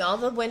closing all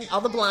the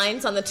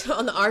blinds on the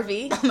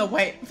RV. On the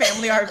white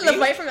family RV. The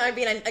white family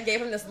RV, and I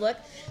gave him this look,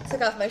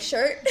 took off my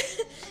shirt,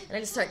 and I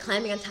just started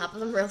climbing on top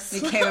of him real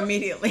slow. You came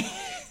immediately.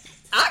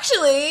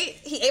 Actually,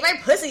 he ate my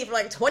pussy for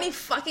like 20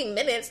 fucking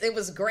minutes. It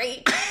was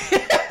great.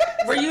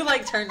 Were you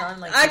like turned on?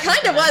 Like, I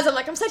kind of was. I'm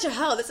like, I'm such a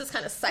hoe. This is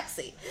kind of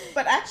sexy.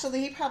 But actually,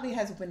 he probably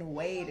has been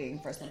waiting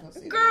for some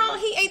pussy. Girl,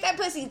 he ate that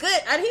pussy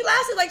good, and he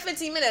lasted like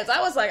 15 minutes.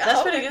 I was like,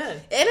 that's pretty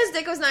good. And his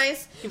dick was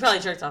nice. He probably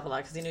jerked off a lot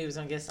because he knew he was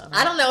gonna get something.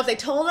 I don't know if they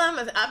told him,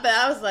 but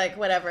I was like,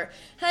 whatever.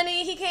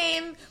 Honey, he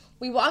came.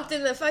 We walked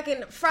in the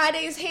fucking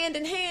Fridays hand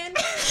in hand.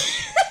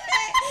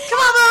 Come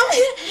on, Mom.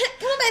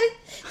 Come on, baby.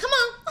 Come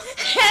on.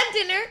 Have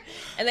dinner.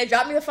 And they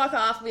dropped me the fuck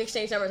off. We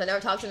exchanged numbers. I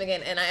never talked to him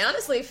again. And I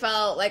honestly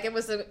felt like it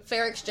was a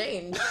fair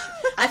exchange.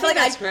 I feel like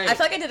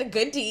I did a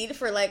good deed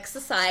for, like,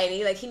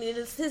 society. Like, he needed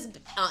his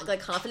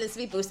like confidence to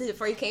be boosted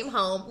before he came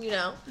home, you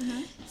know.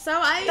 Mm-hmm. So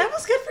that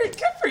was good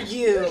for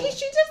you.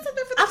 She did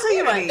something for the I'll tell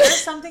you what.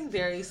 There's something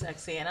very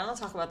sexy, and I don't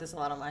talk about this a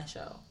lot on my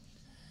show,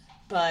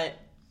 but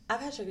I've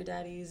had sugar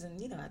daddies,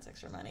 and, you know, had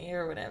sex for money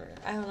or whatever.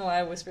 I don't know why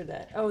I whispered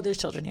that. Oh, there's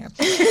children here.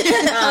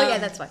 Oh, yeah,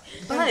 that's why.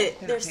 But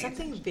there's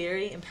something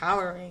very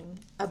empowering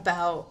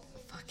about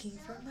fucking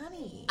for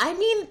money. I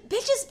mean,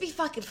 bitches be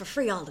fucking for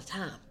free all the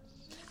time.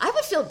 I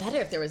would feel better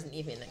if there was an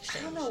even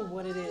exchange. I don't know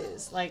what it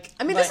is. Like,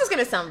 I mean, this is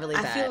going to sound really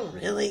bad. I feel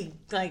really,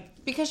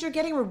 like... Because you're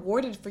getting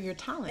rewarded for your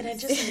talent. And it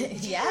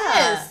just...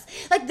 Yes.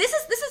 Like, this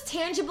is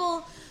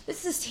tangible...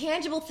 This is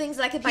tangible things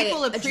that I could buy.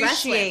 People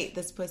appreciate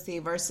this pussy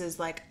versus,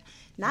 like...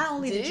 Not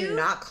only did you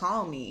not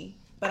call me,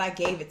 but I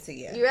gave it to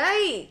you. You're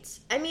right.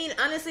 I mean,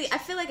 honestly, I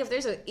feel like if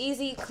there's an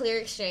easy, clear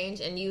exchange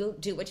and you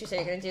do what you say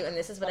you're going to do, and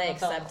this is what I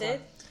accepted,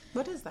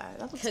 What is that?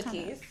 That looks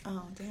Cookies.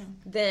 Oh, damn.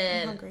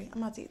 Then I'm hungry.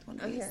 I'm about to eat one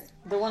of these. here.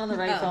 The one on the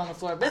right fell on the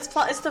floor. But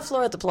it's the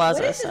floor at the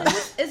plaza. What is so.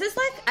 this? Is this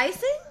like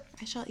icing?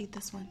 I shall eat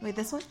this one. Wait,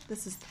 this one?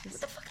 This is this.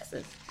 What the fuck is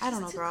this? I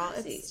don't know, It's too girl.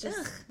 classy. It's just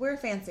Ugh. we're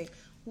fancy.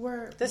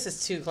 This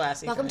is too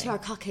classy. Welcome for to me. our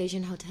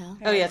Caucasian hotel.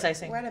 Oh, yeah, it's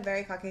icing. We're at a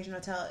very Caucasian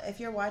hotel. If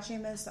you're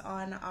watching this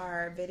on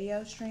our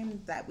video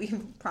stream that we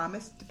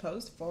promised to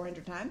post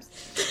 400 times,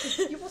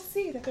 you will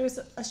see that there's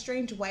a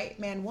strange white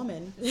man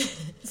woman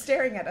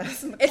staring at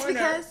us in the It's corner.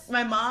 because-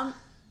 my mom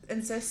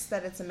insists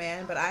that it's a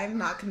man, but I'm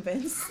not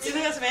convinced. You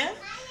think that's a man?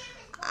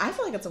 I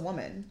feel like it's a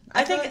woman.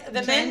 I feel think like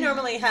the men Jen-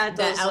 normally had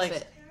That those, like...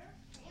 outfit.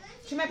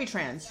 She might be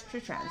trans.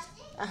 She's trans.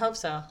 I hope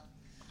so.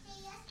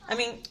 I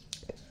mean,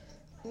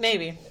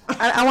 maybe.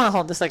 I want to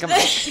hold this like a mic.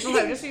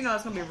 Okay, just so you know,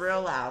 it's gonna be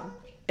real loud.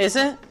 Is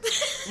it?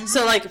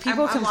 So, like,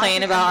 people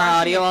complain about our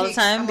audio all the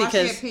time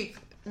because...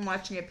 I'm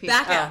watching it peak.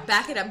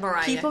 Back it up,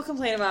 Mariah. People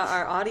complain about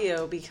our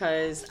audio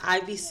because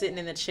I'd be sitting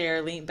in the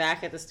chair leaned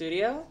back at the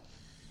studio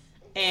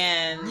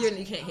and You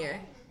can't hear.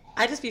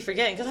 I'd just be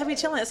forgetting because I'd be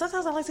chilling.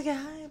 Sometimes I like to get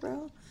high,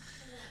 bro.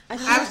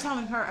 I was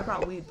telling her I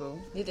brought weed, boo.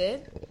 You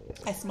did?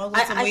 I smuggled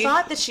some I weed.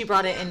 thought that she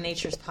brought it in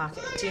Nature's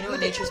Pocket. Do you know what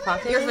Nature's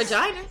Pocket Your is?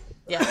 vagina.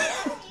 Yeah.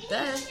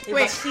 Duh. Your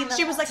Wait, vagina.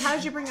 she was like, "How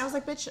did you bring it?" I was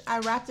like, "Bitch, I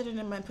wrapped it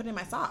and put it in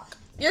my sock,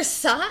 Your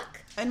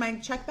sock? in my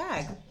check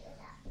bag."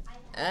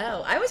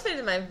 Oh, I always put it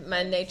in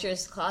my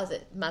nature's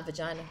closet, my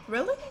vagina.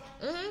 Really?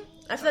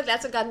 I feel like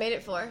that's what God made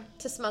it for,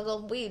 to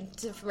smuggle weed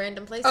to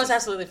random places. Oh, it's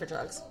absolutely for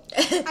drugs.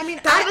 I mean,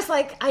 God was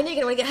like, I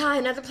need to get high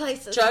in other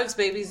places. Drugs,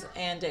 babies,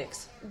 and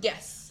dicks.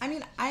 Yes. I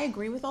mean, I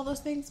agree with all those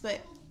things, but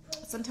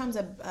sometimes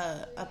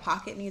a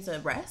pocket needs a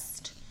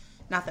rest.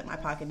 Not that my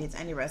pocket needs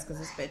any rest because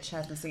this bitch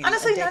hasn't seen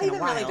Honestly, a dick not in a even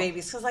while. really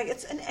babies because, like,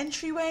 it's an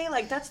entryway.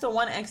 Like, that's the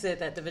one exit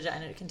that the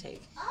vagina can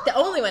take. The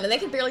only one, and they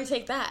can barely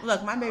take that.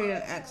 Look, my baby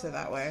didn't exit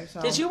that way.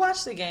 So. Did you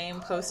watch the game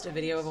post a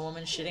video of a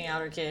woman shitting out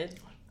her kid?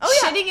 Oh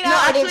yeah. Shitting it No,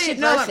 out, or did actually, she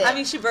no. birth it? I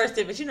mean, she birthed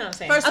it, but you know what I'm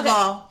saying. First of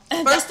all,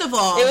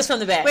 It was from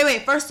the back.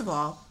 Wait. First of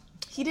all,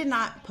 he did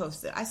not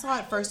post it. I saw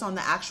it first on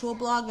the actual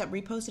blog that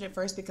reposted it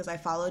first because I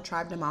followed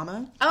Tribe to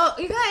Mama. Oh,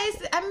 you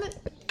guys,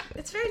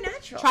 it's very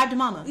natural. Tribe to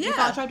Mama. Yeah. You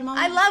follow Tribe to Mama?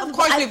 I love. Of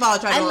course we follow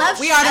Tribe to Mama. love.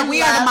 We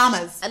are the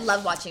mamas. I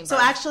love watching. So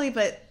birth. actually,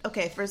 but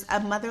okay, for a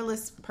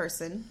motherless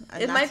person,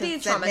 It not might to be make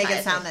it sound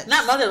traumatizing. that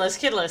Not motherless,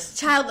 kidless.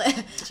 childless.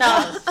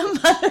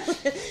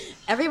 Childless.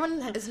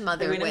 Everyone is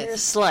mother We know you're a with.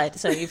 slut,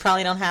 so you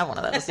probably don't have one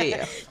of those, do you?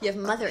 You have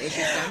mother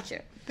issues, don't you?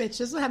 bitch.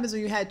 This is what happens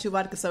when you had 2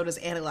 vodka sodas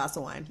and a glass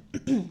of wine.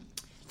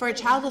 For a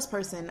childless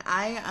person,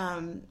 I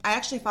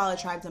actually followed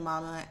Tribe to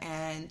Mama,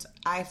 and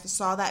I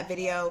saw that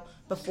video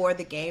before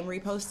the game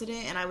reposted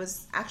it, and I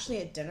was actually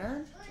at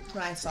dinner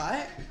when I saw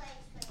it,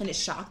 and it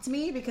shocked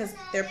me because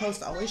their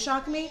posts always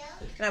shock me.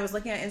 And I was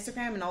looking at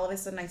Instagram, and all of a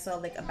sudden I saw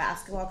like a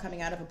basketball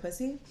coming out of a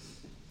pussy,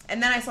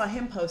 and then I saw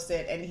him post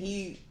it, and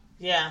he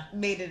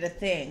made it a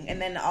thing,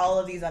 and then all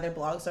of these other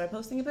blogs started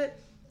posting it, but.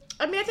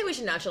 I mean, I think we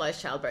should naturalize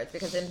childbirth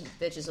because then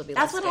bitches will be.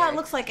 That's less what it scared.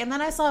 looks like. And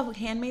then I saw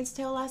Handmaid's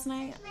Tale last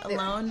night,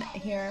 alone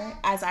here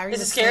as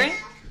Iris. Is it scary?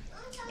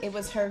 It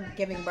was her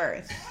giving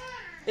birth.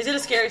 Is it a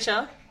scary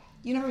show?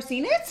 You never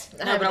seen it?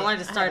 No, but I wanted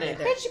to start it.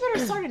 Bitch, you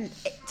better start it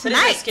But is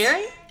tonight. it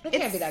scary? It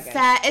can't be that good.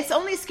 Sad. It's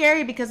only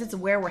scary because it's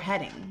where we're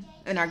heading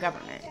in our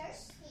government.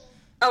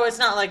 Oh, it's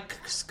not like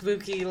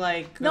spooky,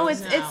 like... No,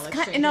 it's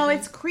like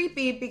it's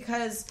creepy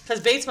because Because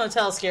Bates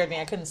Motel scared me.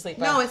 I couldn't sleep.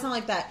 no, it's not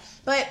like that.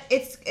 But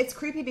it's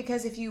creepy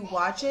because if you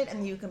watch it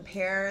and you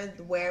compare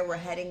where we're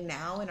heading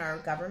now in our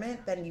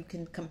government, then you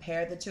can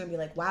compare the two and be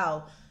like,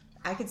 wow,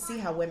 I could see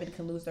how women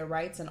can lose their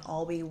rights and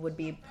all we would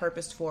be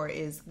purposed for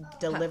is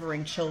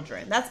delivering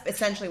children. That's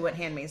essentially what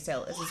Handmaid's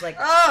Tale is. It's like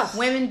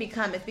women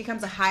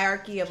becomes a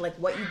hierarchy of like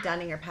what you've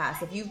done in your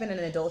past. If you've been an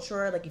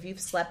adulterer, like if you've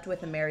slept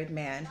with a married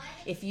man,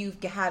 if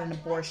you've had an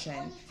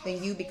abortion,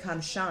 then you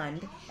become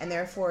shunned and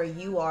therefore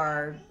you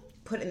are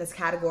put in this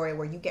category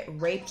where you get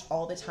raped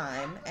all the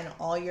time and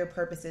all your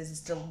purpose is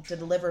to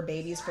deliver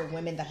babies for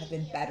women that have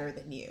been better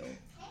than you.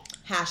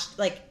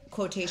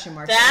 Quotation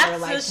marks. That's in their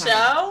the lifetime.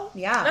 show?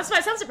 Yeah. That's why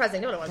it sounds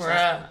surprising. No one wants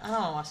that. Bruh, I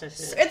don't want to watch that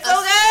shit. It's so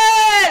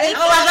good.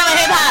 Oh, I love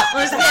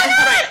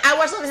hip-hop. I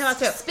watched something hip hop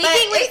too.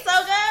 It's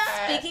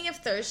so good. Speaking of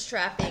thirst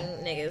trapping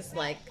niggas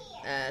like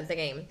the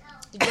game,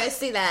 did you guys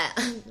see that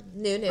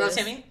new news?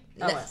 Rotimi?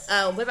 Oh, No,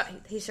 what? what about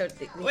he showed?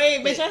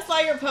 Wait, bitch! I saw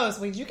your post.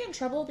 Wait, did you get in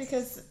trouble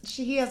because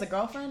he has a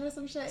girlfriend or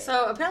some shit?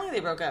 So apparently they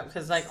broke up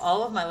because like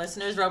all of my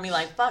listeners wrote me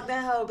like, "Fuck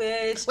that hoe,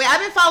 bitch." Wait, I've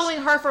been following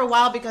her for a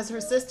while because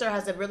her sister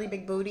has a really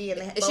big booty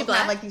and they Is she both black?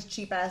 have like these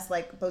cheap ass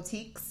like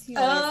boutiques. You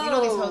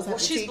know these hoes have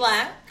she's boutiques.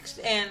 black,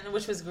 and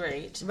which was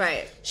great.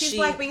 Right. She's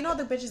black, but you know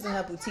the bitches that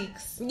have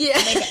boutiques. Yeah.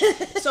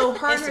 So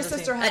her and her Insta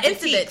sister boutique. have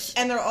Insta boutiques, bitch.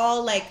 and they're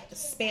all like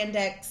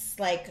spandex,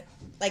 like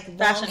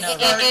Fashion long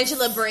Nova. skirts,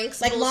 Angela Brinks,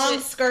 like long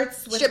bullshit.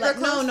 skirts with Stripper like,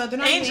 no, clothes? they're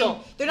not Angel.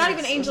 Even, they're not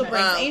even Angel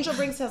Brinks. Oh. Angel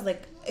Brinks has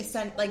like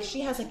she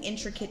has like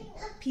intricate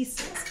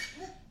pieces.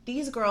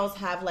 These girls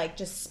have like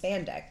just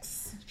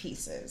spandex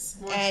pieces,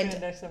 More and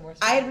spandex and more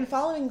I had been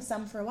following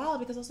some for a while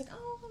because I was like,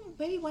 oh,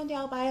 maybe one day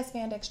I'll buy a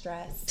spandex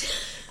dress.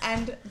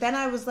 And then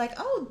I was like,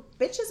 oh,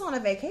 bitch is on a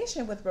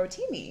vacation with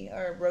Rotimi.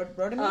 Or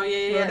Rotimi? Oh,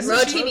 yeah.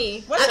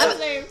 Rotimi. What's his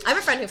name? I have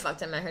a friend who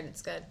fucked him. I heard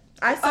it's good.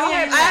 I saw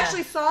him. yeah. I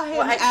actually saw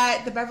him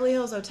at the Beverly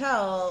Hills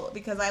Hotel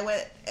because I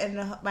went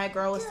and my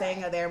girl was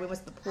staying there. We went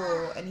to the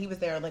pool and he was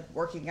there like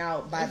working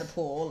out by the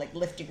pool, like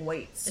lifting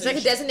weights. It's like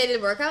a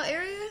designated workout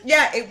area?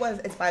 Yeah, it was.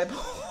 It's by the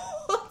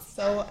pool.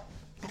 So,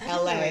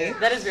 LA.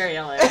 That is very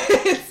LA.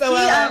 So,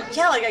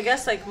 yeah, like I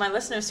guess like my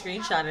listeners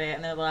screenshotted it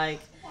and they're like,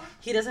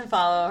 he doesn't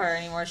follow her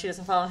anymore. She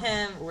doesn't follow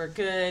him. We're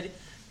good.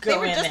 Go they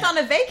were in just there. on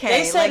a vacay.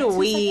 They said like,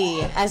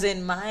 we, as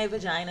in my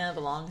vagina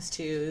belongs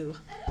to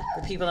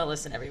the people that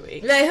listen every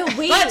week.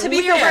 But to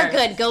be fair, we're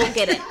good. Go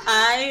get it.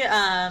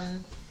 I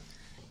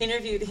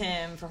interviewed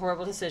him for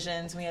Horrible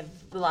Decisions. We had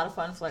a lot of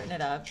fun flirting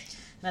it up.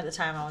 And at the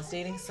time, I was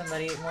dating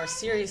somebody more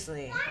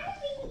seriously.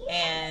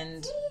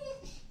 And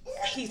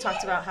he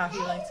talked about how he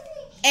liked...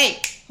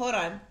 Hey, hold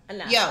on.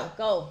 Enough. Yo.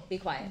 Go. Be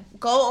quiet.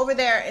 Go over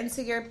there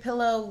into your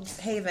pillow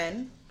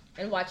haven.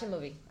 And watch a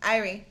movie.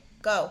 Irie,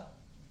 go.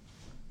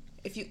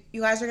 If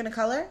you guys are going to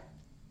color?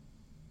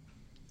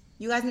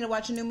 You guys need to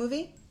watch a new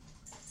movie?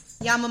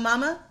 Yama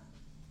Mama?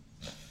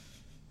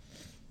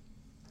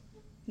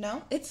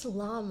 No? It's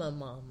Llama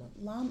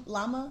Mama.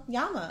 Llama?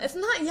 Yama. It's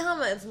not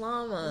Yama, it's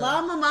Llama.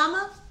 Llama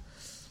Mama?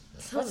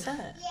 What's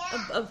that?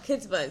 A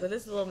kid's book with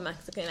this little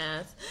Mexican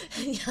ass.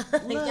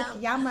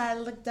 Look, Yama.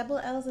 Look, double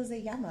L's is a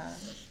Yama.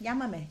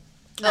 Yamame.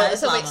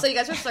 So you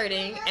guys were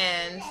flirting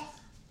and...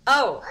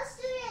 Oh,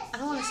 I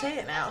don't want to say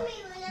it now.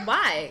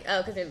 Why? Oh,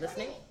 because they're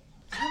listening?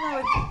 I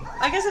don't know.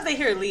 I guess if they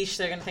hear a leash,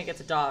 they're going to think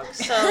it's a dog.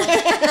 So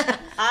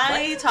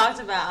I talked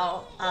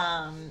about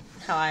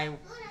how I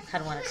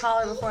had worn a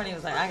collar before, and he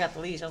was like, I got the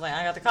leash. I was like,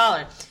 I got the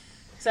collar.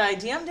 So I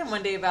DM'd him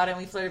one day about it, and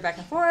we flirted back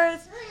and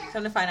forth.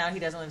 Come to find out he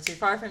doesn't live too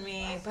far from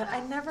me, but I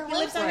never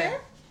went for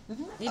it.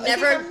 Mm-hmm. You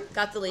never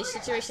got the leash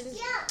situation?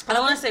 I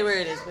don't want to say where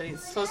it is, but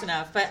it's close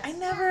enough. But I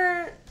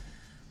never...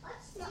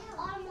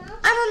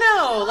 I don't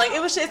know. Like,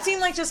 it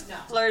seemed like just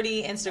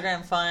flirty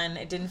Instagram fun.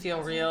 It didn't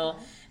feel real.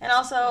 And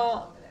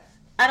also,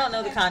 I don't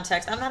know the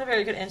context. I'm not a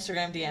very good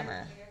Instagram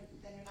DMer.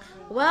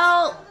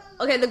 Well,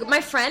 okay,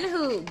 my friend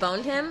who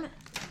boned him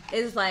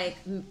is like,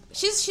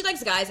 she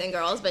likes guys and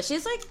girls, but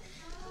she's like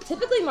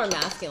typically more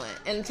masculine.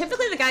 And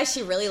typically the guys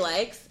she really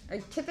likes are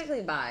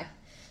typically bi.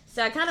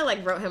 So I kind of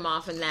like wrote him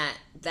off in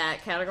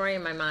that category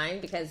in my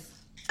mind because...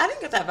 I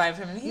didn't get that vibe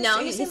from him.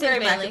 He seems very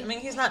masculine. I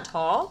mean, he's not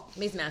tall.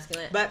 He's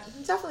masculine. But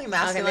he's definitely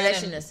masculine. Okay, maybe I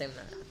shouldn't assume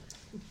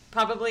that.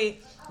 Probably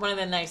one of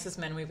the nicest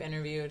men we've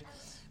interviewed.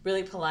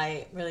 Really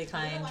polite, really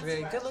kind,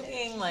 very good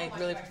looking, like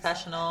really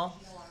professional.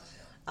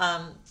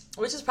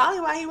 Which is probably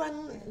why he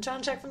wasn't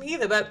trying to check for me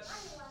either. But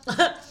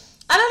I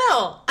don't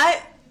know.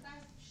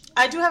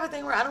 I do have a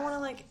thing where I don't want to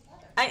like...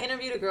 I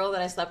interviewed a girl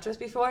that I slept with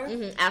before.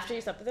 Mm-hmm. After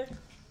you slept with her?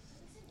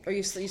 Or you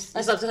I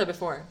slept with her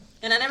before.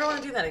 And I never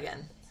want to do that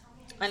again.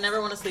 I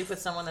never want to sleep with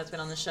someone that's been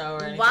on the show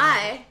or anything.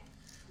 Why?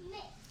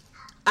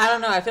 I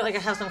don't know. I feel like I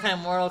have some kind of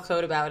moral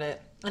code about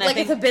it. And like I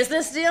think, it's a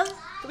business deal?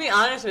 To be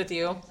honest with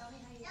you,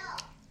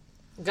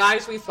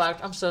 Guys We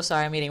Fucked... I'm so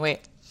sorry, I'm eating.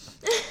 Wait.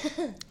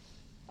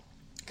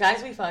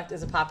 Guys We Fucked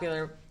is a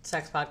popular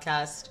sex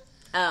podcast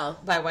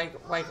by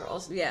white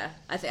girls. Yeah.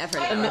 I've heard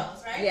of it.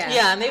 Right?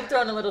 Yeah, and they've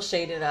thrown a little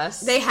shade at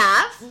us. They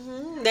have?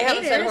 Mm-hmm. They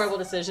haven't said Horrible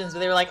Decisions, but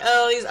they were like,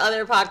 oh, these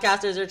other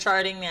podcasters are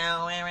charting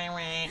now.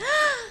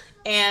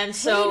 And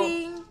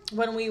so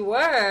when we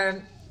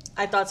were,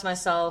 I thought to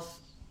myself,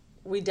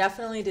 we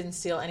definitely didn't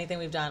steal anything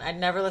we've done. I'd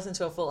never listened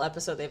to a full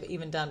episode they've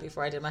even done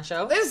before I did my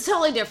show. It's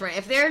totally different.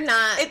 If they're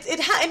not...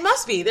 It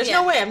must be. There's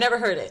no way. I've never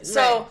heard it.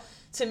 So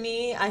to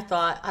me, I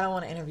thought, I don't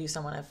want to interview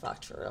someone I've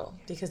fucked for real.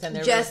 Because then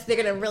they're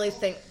going to really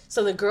think...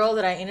 So the girl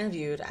that I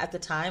interviewed at the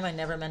time, I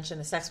never mentioned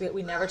the sex.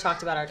 We never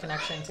talked about our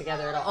connection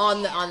together at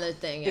all. On the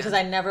thing, yeah. Because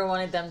I never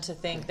wanted them to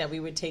think that we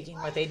were taking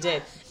what they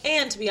did.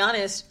 And to be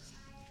honest...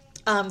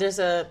 there's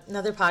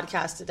another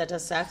podcast that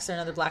does sex. They're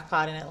another black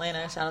pod in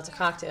Atlanta. Shout out to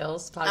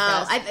Cocktails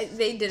podcast. Oh,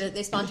 they did it.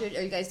 They sponsored,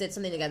 or you guys did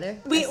something together?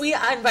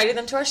 I invited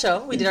them to our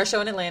show. We did our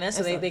show in Atlanta,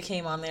 so they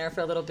came on there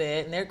for a little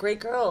bit, and they're great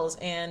girls.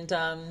 And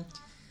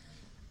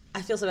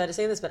I feel so bad to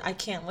say this, but I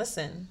can't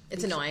listen.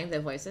 It's annoying, the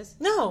voices.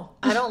 No,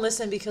 I don't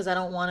listen because I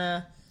don't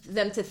want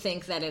them to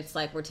think that it's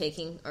like we're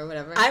taking or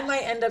whatever. I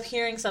might end up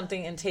hearing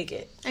something and take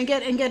it and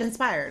get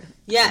inspired.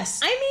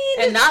 Yes, I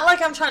mean, and not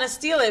like I'm trying to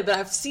steal it, but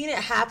I've seen it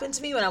happen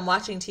to me when I'm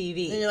watching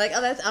TV. And you're like,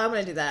 I'm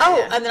going to do that. Oh,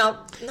 yeah. And then I'm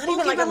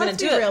going to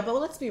do it. But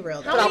let's be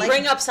real. But I'll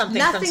bring up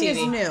something from TV. Nothing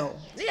is new.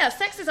 Yeah,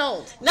 sex is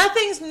old.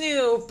 Nothing's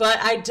new, but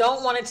I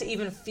don't want it to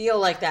even feel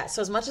like that.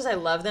 So as much as I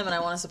love them and I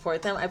want to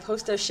support them, I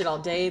post their shit all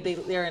day.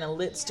 They're in a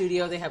lit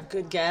studio. They have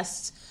good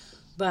guests.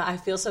 But I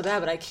feel so bad,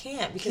 but I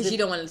can't because you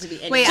don't want it to be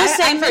anything. Wait, just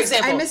saying, for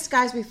example. I missed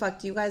Guys We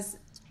Fucked. You guys,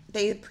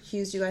 they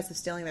accused you guys of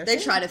stealing their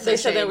shit? They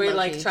said that we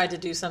tried to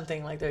do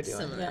something like they're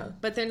doing. Yeah.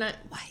 But they're not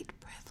white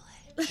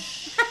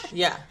privilege.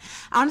 Yeah.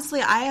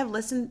 Honestly, I have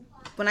listened,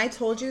 when I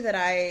told you that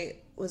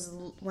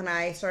when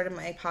I started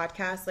my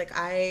podcast,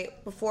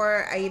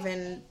 before I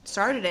even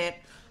started it,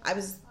 I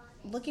was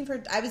looking for.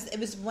 It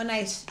was when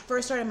I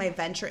first started my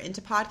venture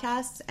into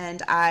podcasts,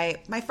 and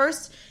my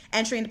first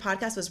entry into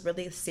podcasts was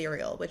really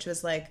Serial, which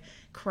was like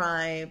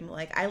crime,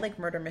 like I like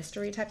murder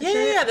mystery type of shit.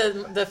 Yeah.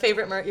 The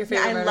favorite your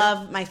favorite. I murder.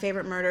 love my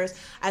favorite murders.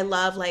 I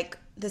love like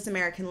This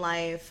American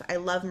Life. I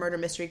love murder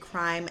mystery,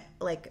 crime,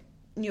 like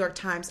New York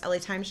Times, LA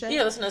Times shit.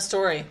 Yeah, listen to a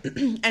story.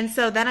 And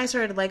so then I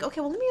started like,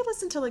 okay, well, let me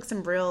listen to like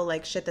some real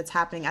like shit that's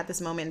happening at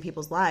this moment in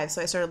people's lives.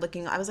 So I started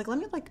looking. I was like, let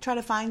me like try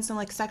to find some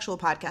like sexual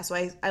podcasts.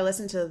 So I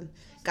listened to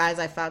guys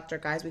I fucked or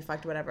guys we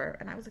fucked, or whatever.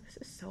 And I was like, this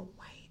is so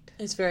white.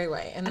 It's very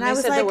white. And then I they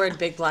was said like, the word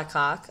big black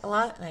cock a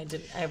lot, and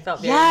I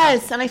felt very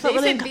yes, and I felt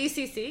They really.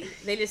 said BCC.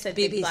 They just said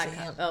BBC. Big Black.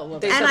 Oh, well,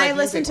 They And said, like, I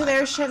listened big to their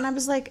black shit, and I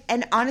was like,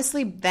 and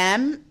honestly,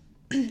 them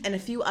and a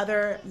few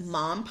other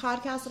mom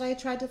podcasts that I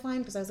tried to find,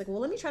 because I was like, well,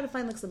 let me try to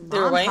find like some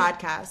mom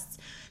podcasts.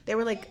 They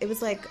were like, it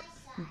was like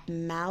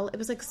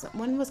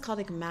one was called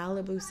like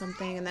Malibu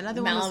something, and then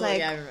another one was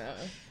like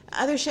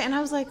other shit, and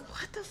I was like,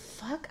 what the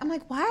fuck? I'm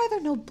like, why are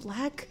there no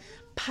black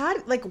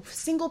like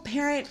single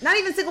parent, not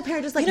even single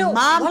parent, just like mom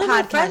podcast one of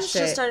my friends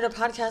shit. just started a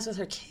podcast with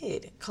her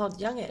kid called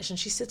Youngish, and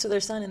she sits with her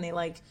son, and they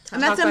like.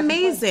 And that's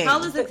amazing. How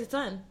old is the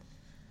son?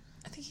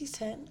 I think he's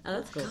 10. Oh,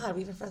 that's cool. God,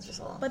 we've been friends for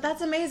so long. But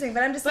that's amazing.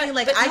 But I'm just saying,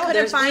 like, but I no, couldn't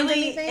there's find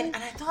really, anything. And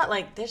I thought,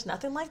 like, there's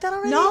nothing like that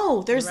already.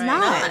 No, there's Right.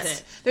 not. No.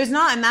 There's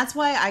not, and that's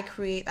why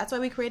that's why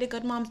we created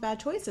Good Moms Bad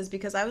Choices,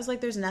 because I was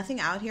like, there's nothing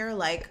out here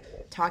like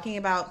talking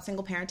about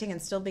single parenting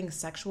and still being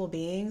sexual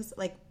beings,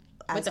 like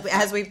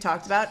as we've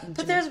talked about.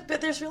 But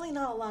there's really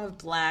not a lot of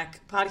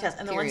black podcasts,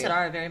 and the ones that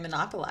are very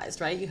monopolized,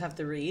 right? You have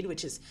The Read,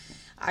 which is,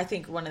 I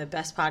think, one of the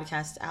best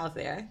podcasts out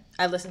there.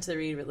 I listen to The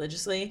Read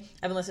religiously.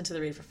 I've been listening to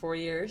The Read for 4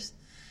 years.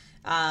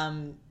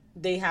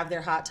 They have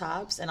their hot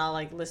tops, and I'll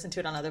like listen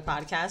to it on other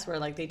podcasts where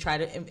like they try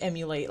to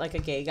emulate like a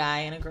gay guy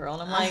and a girl,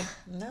 and I'm like,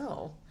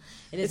 no,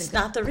 it's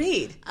not The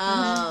Read.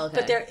 Oh,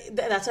 okay.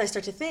 But that's what I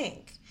start to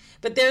think.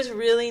 But there's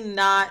really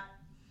not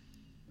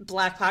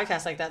black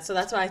podcasts like that, so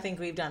that's why I think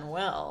we've done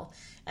well.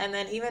 And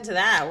then even to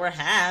that, we're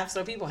half,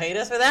 so people hate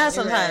us for that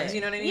sometimes. Right.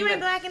 You know what I mean? You were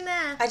black in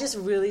that. I just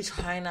really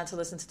try not to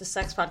listen to the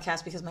sex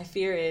podcast, because my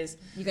fear is,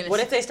 what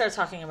if they start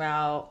talking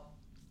about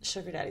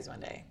sugar daddies one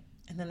day,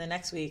 and then the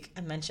next week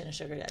I mention a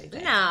sugar daddy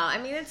thing? No, I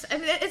mean it's.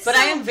 But so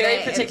I am very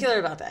vague. particular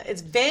about that.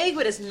 It's vague,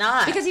 but it's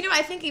not. Because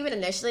I think even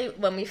initially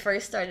when we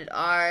first started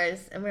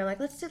ours, and we were like,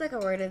 let's do like a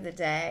word of the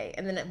day,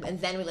 and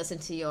then we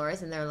listened to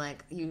yours, and they're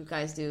like, you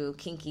guys do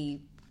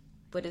kinky.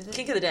 What is it?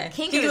 Kink of the day.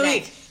 Kink of the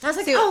week. And I was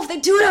like, if they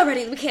do it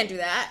already, we can't do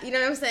that. You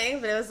know what I'm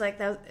saying? But it was like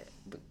that.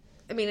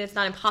 I mean, it's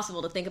not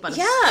impossible to think about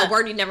a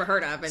word you never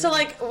heard of. And, so,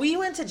 like, we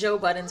went to Joe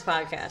Budden's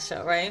podcast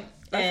show, right?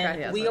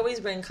 And we fun. always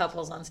bring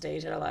couples on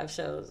stage at our live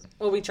shows.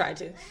 Well, we try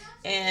to.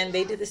 And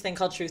they did this thing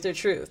called Truth or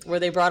Truth, where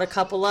they brought a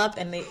couple up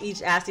and they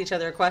each asked each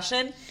other a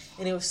question,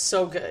 and it was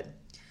so good.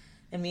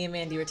 And me and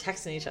Mandy were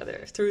texting each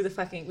other through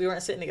the we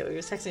weren't sitting together. We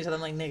were texting each other.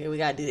 I'm like, nigga, we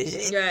gotta do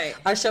this shit. Right.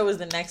 Our show was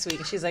the next week.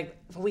 And she's like,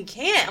 well, we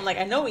can't. I'm like,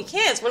 I know we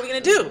can't. So what are we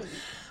gonna do?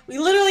 We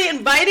literally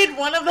invited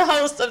one of the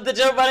hosts of the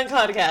Joe Budden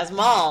podcast,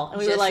 Mal. And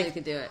we were like, so you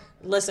could do it.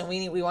 Listen,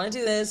 we want to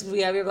do this.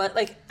 We have your butt.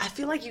 Like, I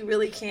feel like you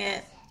really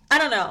can't. I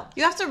don't know.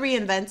 You have to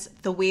reinvent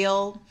the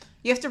wheel.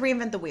 You have to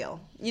reinvent the wheel.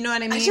 You know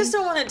what I mean? I just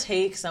don't want to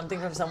take something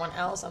from someone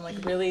else. I'm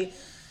like really,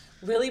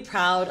 really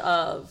proud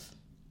of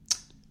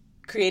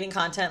creating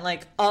content,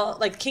 like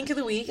Kink of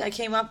the Week I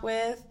came up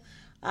with,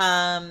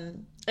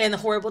 and The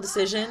Horrible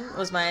Decision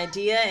was my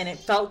idea, and it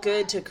felt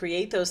good to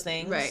create those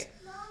things. Right.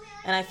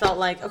 And I felt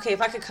like, okay,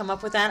 if I could come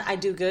up with that, I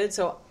do good,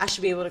 so I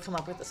should be able to come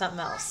up with something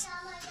else.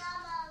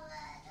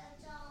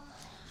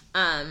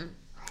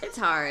 It's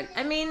hard.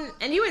 I mean,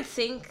 and you would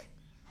think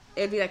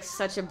it would be like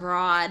such a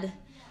broad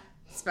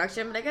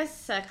spectrum, but I guess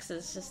sex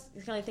is just,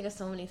 you can only think of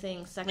so many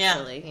things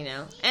sexually, you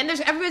know. And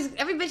there's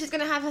every bitch is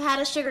gonna have had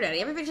a sugar daddy.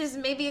 Every bitch has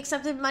maybe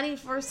accepted money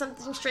for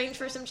something strange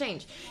for some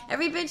change.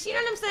 Every bitch, you know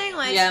what I'm saying?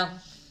 Like, yeah.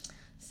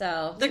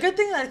 So the good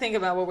thing that I think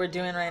about what we're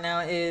doing right now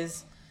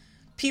is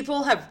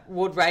people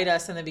would write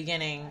us in the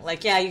beginning,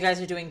 like, yeah, you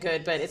guys are doing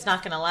good, but it's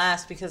not going to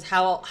last, because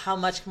how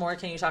much more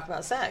can you talk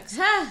about sex?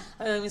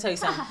 Let me tell you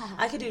something.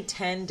 I could do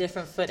 10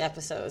 different foot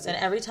episodes, and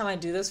every time I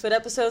do those foot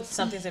episodes,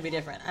 something's going to be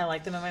different. I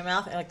like them in my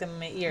mouth. I like them in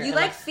my ear. You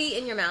like feet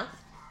in your mouth?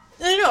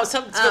 No, what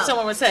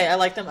someone would say. I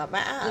like them up my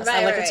ass.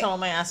 Right, I like a toe on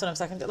my ass when I'm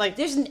sucking. Like,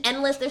 there's an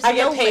endless. I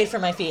get paid for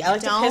my feet. I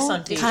like to piss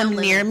on feet. Come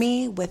near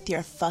me with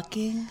your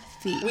fucking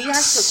feet. We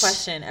ask the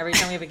question every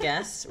time we have a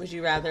guest: would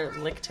you rather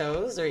lick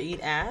toes or eat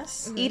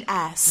ass? Eat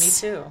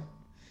ass. Me too.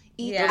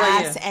 Eat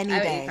ass any I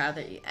would day.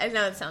 rather eat. I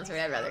know it sounds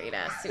weird. I'd rather eat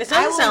ass. It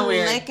doesn't sound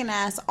weird. Lick an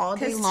ass all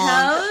day 'Cause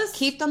long. toes?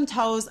 Keep them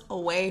toes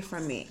away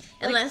from me.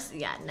 Unless,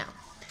 no.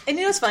 And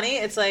you know what's funny?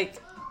 It's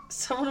like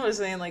someone was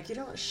saying, like, you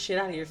don't shit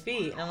out of your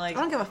feet, and I'm like,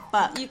 I don't give a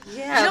fuck. You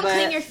don't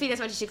clean your feet as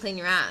much as you clean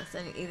your ass.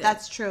 Either.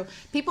 That's true.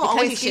 People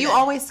Because you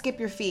always skip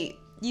your feet.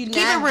 You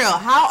keep it real.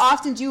 How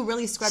often do you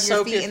really scrub your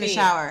Soak feet your in the feet.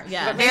 shower?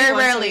 Yeah. Very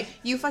rarely.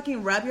 You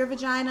fucking rub your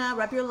vagina,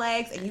 rub your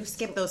legs, and you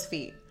skip those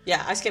feet.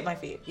 Yeah, I skip my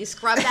feet. You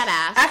scrub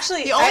that ass.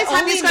 Actually, The only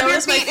time you scrub your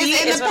notice my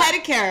feet is in the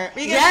pedicure.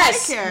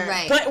 Yes, pedicure.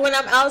 Right. But when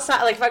I'm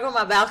outside, like if I go on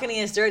my balcony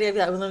and it's dirty, I'd be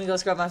like, well, let me go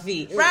scrub my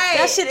feet. Right.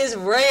 That shit is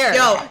rare.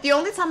 Yo, the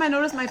only time I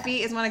notice my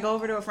feet is when I go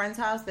over to a friend's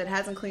house that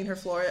hasn't cleaned her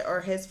floor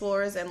or his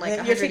floors in like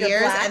And your 100 feet are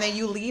years, black? and then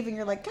you leave and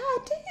you're like,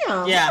 God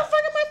damn, Yeah. how the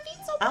fuck are my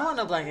feet so I black? don't want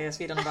no black ass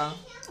feet on the bottom.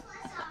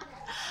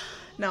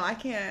 No, I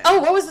can't. Oh,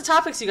 what was the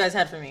topics you guys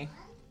had for me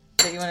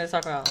that you wanted to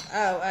talk about?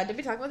 Oh, did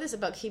we talk about this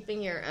about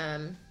keeping your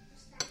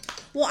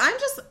Well, I'm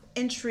just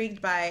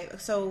intrigued by,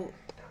 so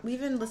we've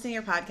been listening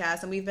to your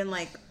podcast and we've been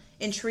like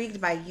intrigued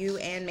by you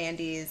and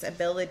Mandy's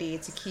ability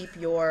to keep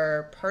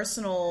your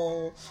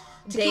personal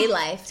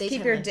life, to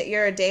keep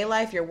your day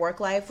life, your work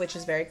life, which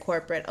is very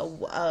corporate,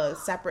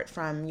 separate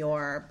from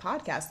your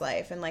podcast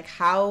life. And like,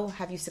 how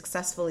have you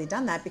successfully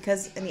done that?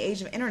 Because in the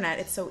age of internet,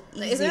 it's so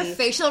easy. Is there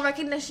facial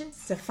recognition?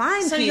 To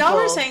find So people. y'all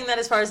were saying that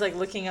as far as like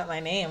looking up my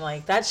name,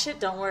 like that shit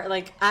don't work.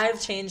 Like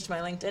I've changed my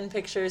LinkedIn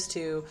pictures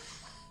to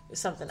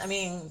something. I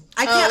mean,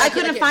 I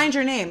couldn't find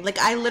your name. Like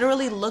I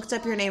literally looked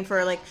up your name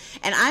for like,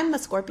 and I'm a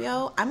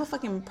Scorpio. I'm a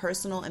fucking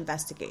personal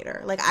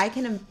investigator. Like I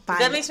can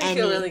find that makes me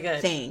feel really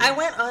good. anything. I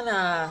went on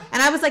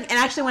And I was like, and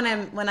actually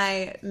when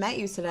I met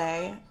you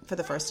today for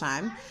the first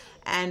time,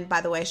 and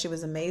by the way, she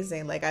was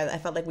amazing. Like I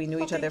felt like we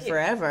knew each other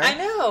forever. I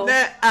know.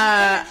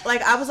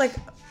 Like I was like,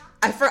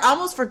 I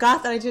almost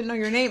forgot that I didn't know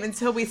your name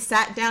until we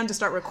sat down to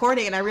start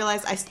recording, and I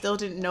realized I still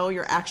didn't know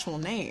your actual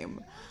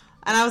name.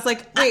 And I was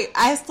like, wait,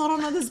 I still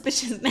don't know this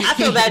bitch's name. I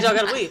feel bad y'all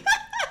gotta weep.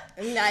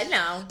 I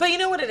know. But you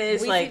know what it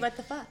is? Like what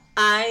the fuck?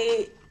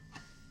 I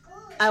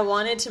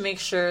wanted to make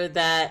sure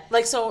that,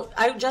 like, so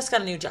I just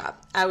got a new job.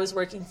 I was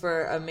working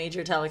for a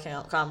major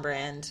telecom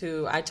brand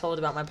who I told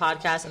about my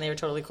podcast, and they were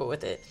totally cool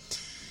with it.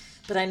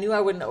 But I knew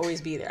I wouldn't always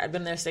be there. I'd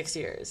been there 6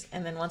 years.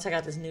 And then once I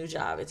got this new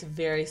job, it's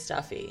very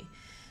stuffy.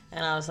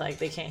 And I was like,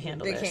 they can't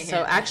handle this.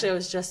 So actually, I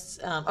was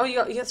just,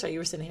 that's right, you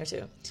were sitting here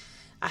too.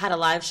 I had a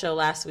live show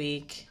last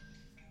week,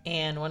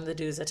 and one of the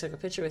dudes that took a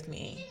picture with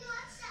me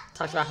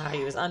talked about how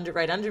he was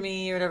right under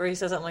me or whatever. He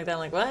said something like that. I'm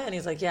like, what? And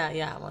he's like,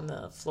 yeah, I'm on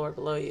the floor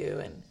below you.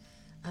 And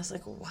I was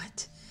like,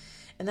 what?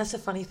 And that's the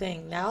funny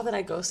thing. Now that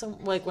I go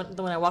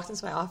when I walked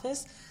into my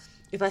office,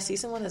 if I see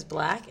someone that's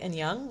black and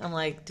young, I'm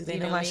like, do they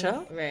know my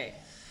show? Right.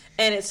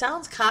 And it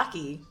sounds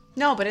cocky.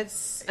 No, but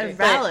it's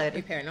valid.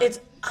 You're paranoid. It's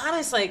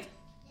honest. Like,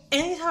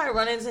 anytime I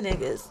run into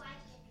niggas,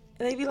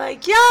 and they be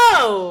like,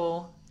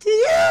 yo, do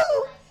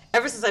you?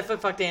 Ever since I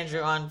foot-fucked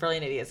Andrew on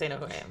Brilliant Idiots, they know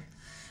who I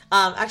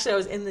am. Actually, I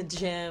was in the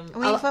gym.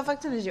 When you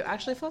foot-fucked him, did you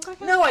actually foot-fuck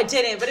him? No, I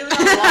didn't, but it was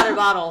on a water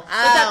bottle. But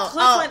that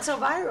clip went so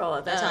viral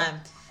at that time.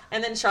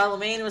 And then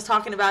Charlamagne was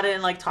talking about it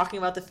and, like, talking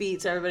about the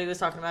feet, so everybody was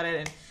talking about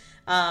it.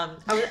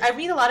 And I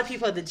meet a lot of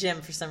people at the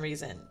gym for some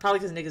reason. Probably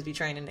because niggas be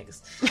training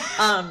niggas.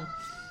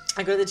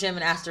 I go to the gym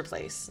in Astor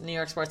Place, New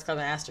York Sports Club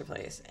in Astor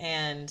Place,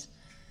 and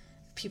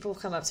people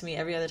come up to me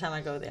every other time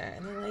I go there,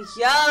 and they're like,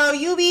 yo,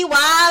 you be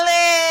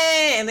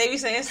wildin', and they be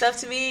saying stuff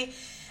to me,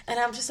 and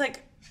I'm just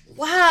like,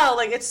 wow,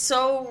 like, it's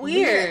so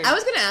weird. I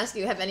was gonna ask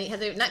you, have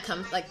they not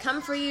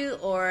come for you,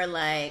 or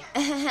like,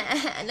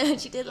 I know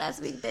what you did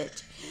last week,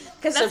 bitch?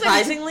 Because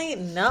surprisingly,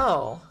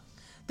 no.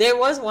 There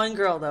was one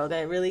girl, though,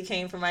 that really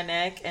came for my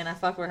neck, and I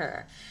fuck with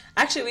her.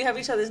 Actually, we have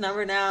each other's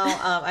number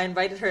now. I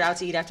invited her out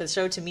to eat after the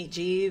show to meet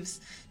Jeeves,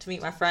 to meet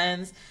my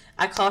friends.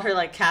 I call her,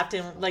 like,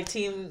 captain, like,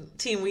 Team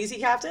Weezy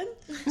captain.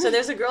 So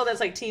there's a girl that's,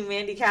 like, Team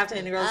Mandy captain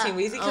and a girl Team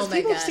Weezy. Because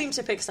people seem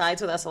to pick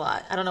sides with us a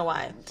lot. I don't know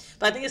why.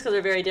 But I think it's because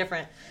they're very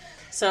different.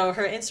 So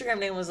her Instagram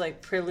name was,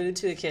 like, Prelude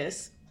to a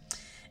Kiss.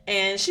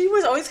 And she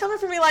was always coming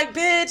for me like,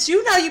 bitch,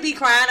 you know you be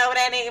crying over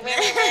that nigga,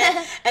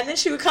 man. And then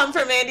she would come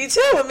for Mandy,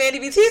 too, and Mandy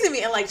be teasing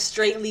me and, like,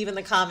 straight leaving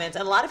the comments.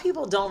 And a lot of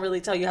people don't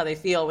really tell you how they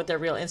feel with their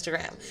real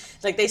Instagram.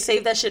 Like, they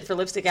save that shit for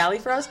Lipstick Alley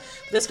for us.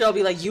 This girl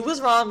be like, you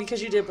was wrong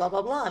because you did blah,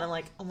 blah, blah. And I'm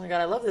like, oh, my God,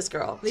 I love this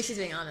girl. At least she's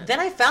being honest. Then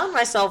I found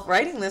myself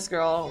writing this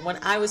girl when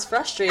I was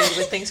frustrated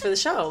with things for the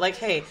show. Like,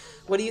 hey,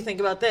 what do you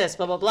think about this?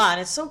 Blah, blah, blah. And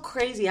it's so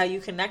crazy how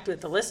you connect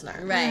with the listener.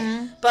 Right.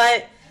 Mm-hmm.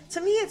 But to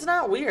me, it's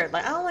not weird.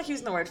 Like, I don't like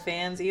using the word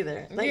fans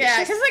either. Like,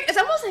 yeah, because it's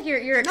almost like your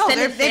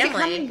extended they family.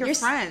 becoming your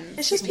friends.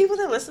 It's just people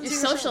that listen to your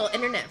your social show.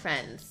 internet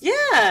friends.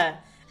 Yeah.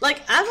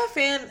 Like, I'm a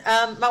fan.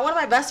 One of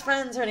my best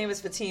friends, her name is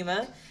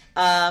Fatima,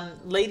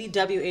 Lady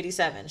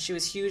W87. She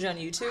was huge on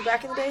YouTube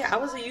back in the day. I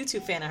was a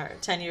YouTube fan of her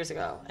 10 years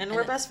ago. And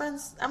we're best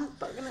friends.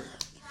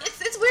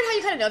 It's weird how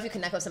you kind of know if you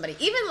connect with somebody.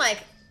 Even, like,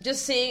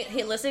 just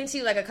listening to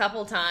you, like, a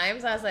couple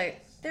times, I was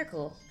like, they're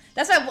cool.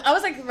 That's why I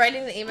was like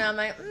writing the email. I'm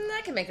like, I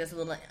can make this a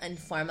little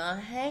informal.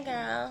 Hey,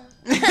 girl,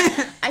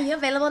 are you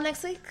available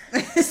next week?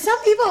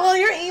 Some people, well,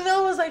 your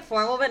email was like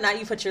formal, but now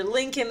you put your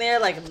link in there,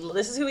 like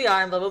this is who we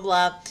are, and blah blah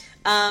blah.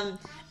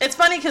 It's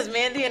funny because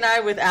Mandy and I,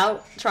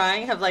 without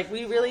trying, have like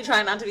we really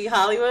try not to be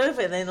Hollywood,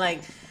 and then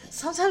like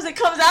sometimes it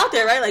comes out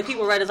there, right? Like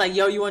people write us like,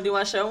 "Yo, you want to do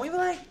my show?" And we be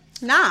like,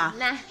 Nah.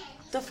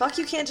 The fuck,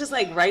 you can't just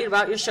like write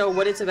about your show,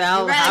 what it's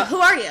about. Right, like, who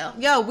are you?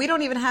 Yo, we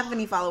don't even have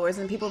any followers,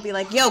 and people be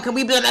like, yo, can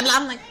we blah blah blah?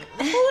 I'm like,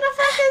 who the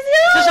fuck is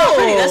you? That's so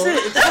pretty. That's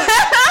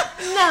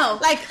it. No,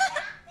 like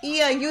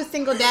Yeah, you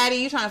single daddy,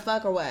 you trying to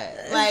fuck or what?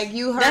 Like,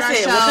 you heard That's our it.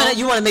 show. What kind of,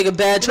 you want to make a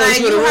bad choice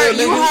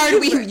Like,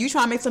 with you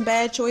trying to make some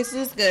bad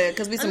choices? Good,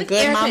 because we some good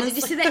Erica, mamas. Did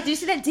you see that? Did you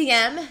see that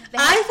DM?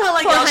 I felt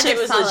like y'all shit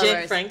was followers.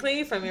 legit,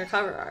 frankly, from your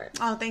cover art.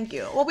 Oh, thank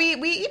you. Well, we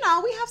we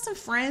have some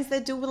friends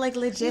that do like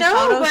legit No,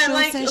 photo but shoots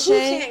like, and who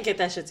shit. can't get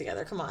that shit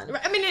together? Come on.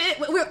 I mean,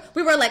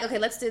 we were like, okay,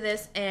 let's do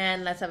this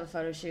and let's have a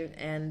photo shoot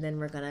and then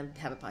we're gonna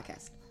have a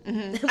podcast.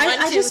 Mm-hmm.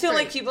 I just feel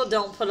like people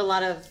don't put a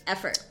lot of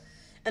effort.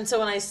 And so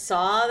when I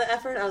saw the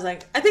effort, I was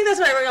like, I think that's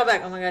why I bring y'all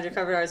back. Oh my god, your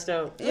cover art's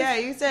dope. Yeah,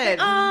 you said.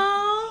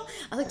 Oh,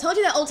 I was like, told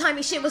you that old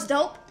timey shit was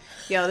dope.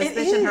 Yo, this It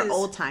bitch and her is.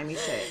 old timey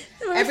shit.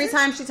 Every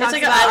time she talks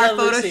like about I our Love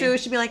photo Lucy. shoot,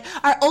 she'd be like,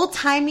 "Our old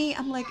timey."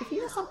 I'm like, if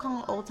you stop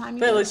calling old timey,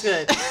 But it looks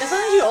good. As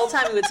long as you old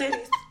timey with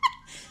titties.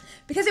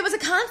 Because it was a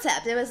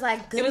concept. It was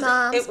like good It was-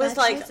 moms. it was bad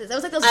like, choices. It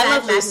was like those I bad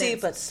love Lucy,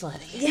 magnets. but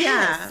slutty.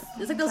 Yes.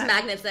 It's like those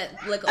magnets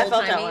that look I old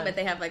felt that timey, one. but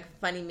they have like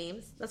funny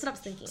memes. That's what I was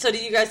thinking. So do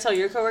you guys tell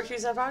your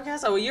coworkers that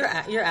podcast? Oh, well, you're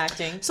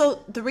acting.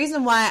 So the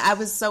reason why I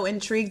was so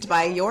intrigued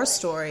by your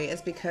story is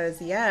because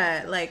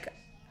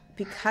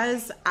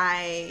because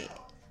I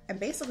am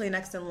basically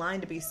next in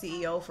line to be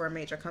CEO for a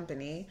major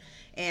company,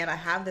 and I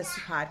have this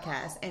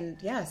podcast. And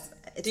yes,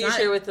 it's Do you not,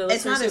 share with the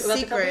it's not a listeners about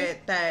the company?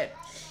 secret that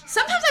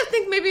Sometimes I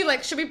think maybe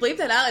like, should we bleep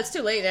that out? It's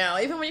too late now.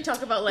 Even when you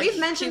talk about like we've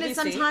mentioned it QVC.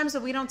 sometimes,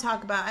 but we don't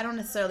talk about. I don't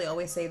necessarily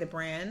always say the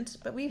brand,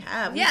 but we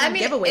have. Yeah, We've I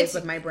done mean, giveaways it's,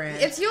 with my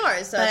brand. It's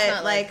yours, so but it's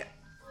not like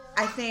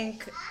I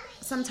think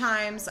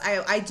sometimes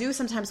I do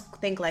sometimes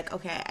think like,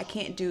 okay, I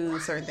can't do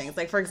certain things.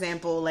 Like, for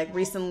example, like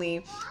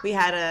recently we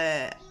had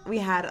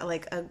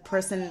a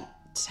person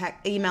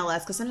email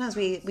us, because sometimes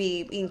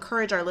we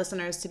encourage our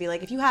listeners to be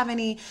like, if you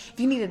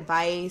need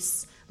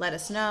advice, let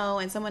us know.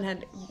 And someone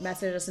had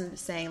messaged us and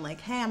saying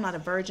like, hey, I'm not a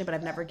virgin, but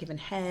I've never given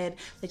head.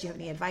 Did you have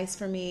any advice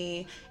for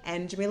me?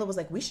 And Jamila was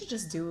like, we should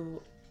just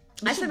do.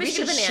 I said we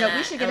should get a banana.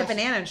 We should get a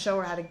banana and show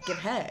her how to give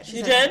head.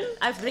 You did?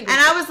 I think. And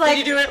I was like,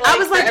 Did you do it? I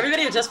was for like,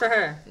 everybody or just for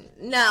her?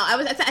 No,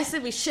 I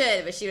said we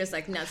should, but she was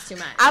like, no, it's too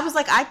much. I was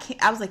like, I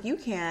can't. I was like, you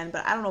can,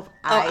 but I don't know if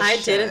I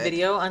did a should.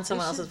 video on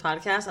someone else's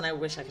podcast, and I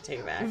wish I could take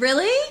it back.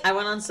 Really? I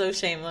went on So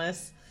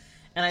Shameless,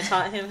 and I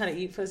taught him how to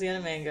eat pussy on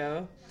a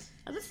mango.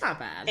 Oh, that's not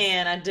bad.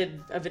 And I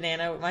did a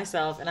banana with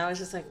myself, and I was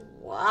just like,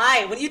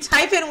 why? When you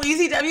type in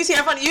Wheezy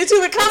WTF on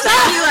YouTube, it comes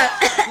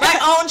up.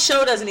 My own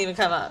show doesn't even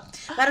come up.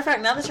 Matter of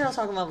fact, now that you're all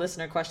talking about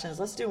listener questions,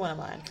 let's do one of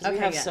mine, because we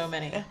have so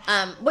many.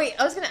 Wait,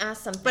 I was going to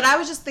ask something. But I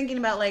was just thinking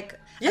about like,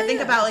 I think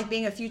yeah. about like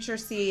being a future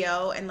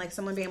CEO and like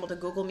someone being able to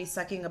Google me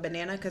sucking a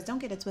banana, because don't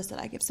get it twisted,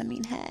 I give some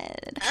mean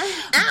head.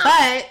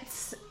 But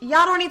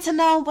y'all don't need to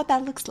know what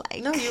that looks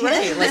like. No, you're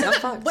right. Like, I'm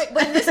fucked. Wait,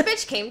 when this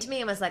bitch came to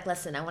me and was like,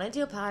 listen, I want to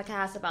do a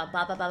podcast about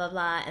blah, blah, blah, blah,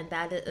 blah, and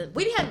that is,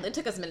 it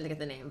took us a minute to get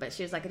the name, but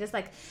she was like, it's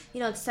like,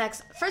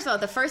 sex. First of all,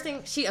 the first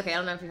thing I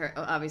don't know if you heard,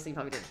 obviously you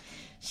probably did.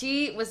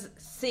 She was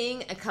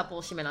seeing a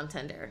couple she met on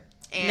Tinder.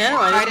 And No,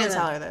 I didn't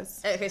tell her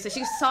this. Okay, so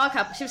she saw a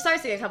couple. She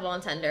started seeing a couple on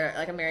Tinder,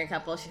 like a married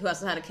couple who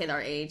also had a kid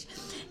our age.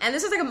 And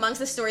this was like amongst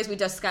the stories we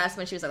discussed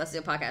when she was like, "Let's do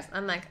a podcast."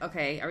 I'm like,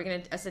 "Okay, are we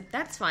gonna?" I said,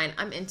 "That's fine.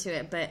 I'm into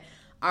it, but."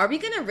 Are we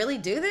gonna really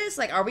do this?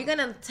 Like, are we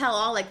gonna tell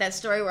all like that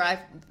story where I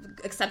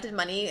accepted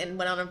money and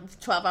went on a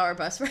 12-hour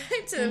bus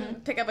ride to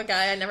pick up a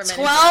guy I never met?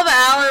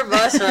 12-hour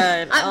bus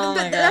ride. Oh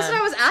my god. That's what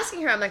I was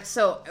asking her. I'm like,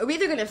 so are we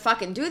either gonna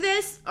fucking do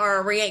this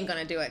or we ain't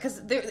gonna do it?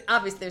 Because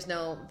obviously there's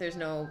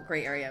no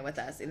gray area with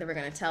us. Either we're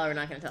gonna tell or we're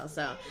not gonna tell.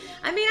 So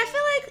I mean, I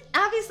feel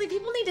like obviously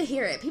people need to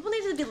hear it. People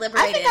need to be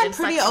liberated. I think I'm and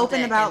pretty suck some open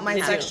dick about and my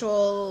have-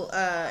 sexual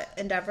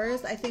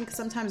endeavors. I think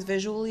sometimes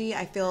visually,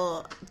 I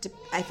feel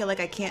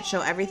like I can't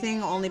show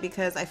everything, only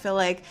because I feel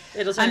like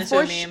It'll turn into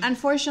a meme.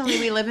 unfortunately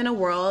we live in a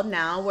world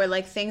now where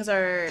like things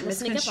are sneak up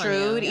on you,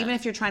 misconstrued. yeah. Even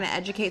if you're trying to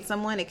educate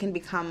someone, it can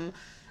become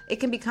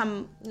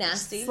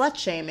Nasty. slut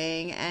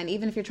shaming. And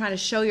even if you're trying to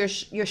show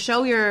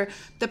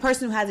the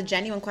person who has a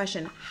genuine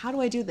question, how do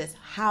I do this?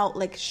 How,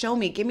 like, show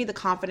me, give me the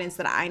confidence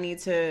that I need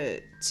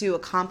to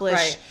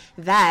accomplish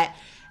that.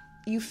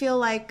 You feel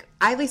like,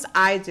 at least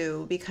I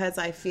do, because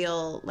I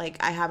feel like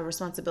I have a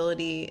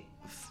responsibility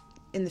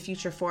in the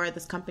future for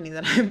this company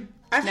that I've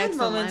had next in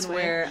line moments with.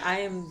 where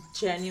I am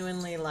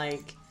genuinely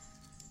like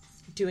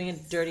doing a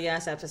dirty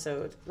ass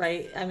episode,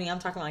 right? I mean, I'm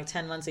talking like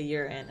 10 months, a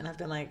year in, and I've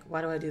been like,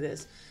 why do I do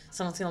this?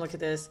 Someone's gonna look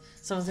at this.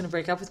 Someone's gonna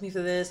break up with me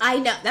for this. I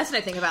know. That's what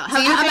I think about.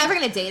 Do you I'm think- never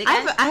gonna date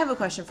again. I have a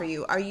question for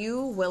you. Are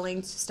you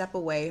willing to step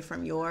away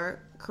from your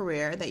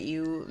career that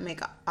you make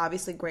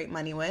obviously great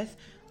money with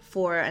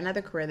for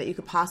another career that you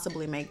could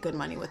possibly make good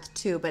money with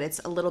too, but it's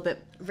a little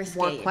bit Risky.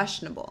 more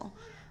questionable?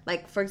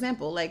 Like, for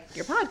example, like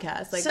your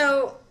podcast. Like,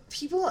 So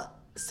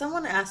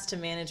someone asked to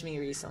manage me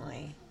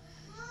recently.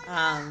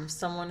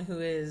 Someone who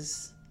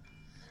is,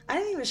 I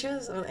didn't even share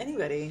this with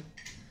anybody.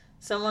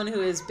 Someone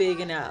who is big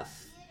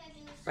enough,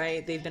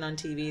 right? They've been on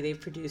TV, they've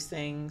produced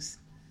things.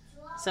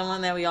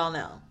 Someone that we all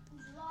know.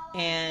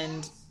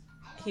 And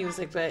he was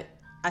like, but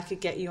I could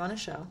get you on a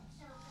show,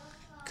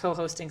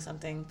 co-hosting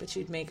something, but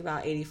you'd make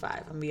about 85,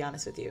 I'm gonna be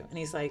honest with you. And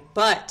he's like,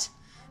 but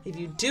if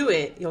you do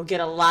it, you'll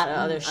get a lot of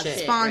other shit.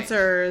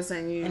 sponsors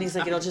and you. And he's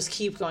like, it'll just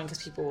keep going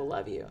because people will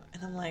love you.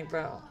 And I'm like,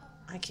 bro,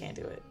 I can't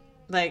do it.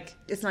 Like,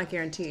 it's not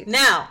guaranteed.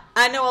 Now,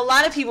 I know a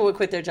lot of people would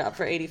quit their job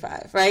for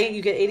 85, right?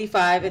 You get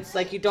 85, it's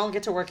like you don't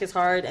get to work as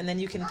hard, and then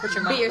you can put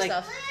your money... Be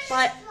yourself.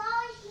 But...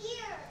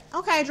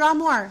 Okay, draw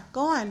more.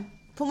 Go on.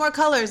 Put more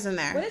colors in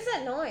there. What is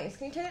that noise?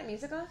 Can you turn that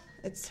music off?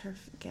 It's her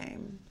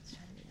game.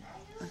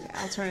 Okay,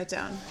 I'll turn it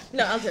down.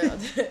 No, I'll do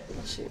it.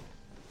 Shoot.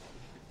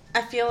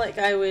 I feel like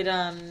I would,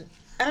 I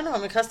don't know,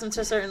 I'm accustomed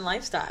to a certain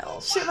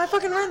lifestyle. Shit, my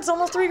fucking rent's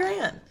almost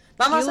 $3,000.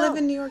 By myself. You live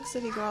in New York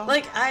City, girl.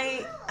 Like,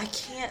 I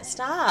can't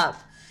stop.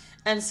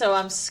 And so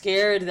I'm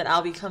scared that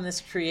I'll become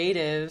this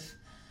creative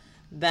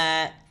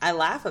that I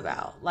laugh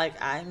about. Like,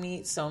 I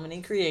meet so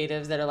many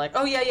creatives that are like,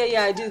 oh,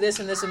 yeah, I do this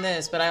and this and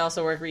this, but I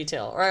also work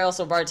retail, or I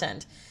also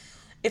bartend.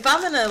 If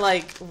I'm going to,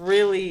 like,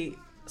 really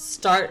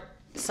start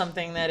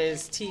something that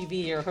is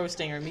TV or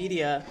hosting or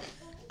media,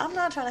 I'm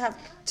not trying to have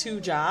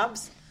 2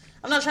 jobs.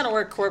 I'm not trying to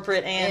work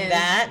corporate and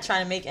that,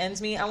 trying to make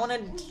ends meet. I want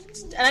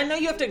to, and I know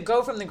you have to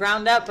go from the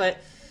ground up, but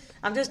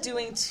I'm just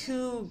doing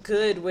too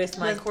good with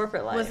my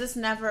corporate life.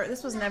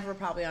 This was never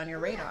probably on your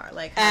radar,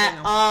 like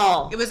at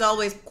all. It was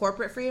always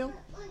corporate for you?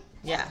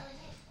 Yeah.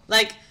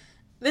 Like,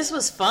 this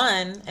was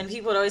fun, and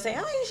people would always say,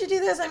 oh, you should do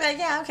this. I'd be like,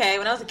 yeah, okay.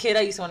 When I was a kid,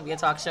 I used to want to be a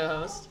talk show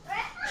host,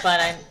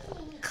 but I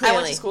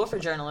went to school for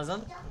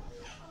journalism,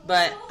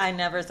 but I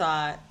never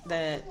thought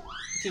that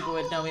people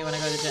would know me when I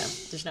go to the gym.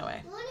 There's no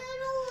way.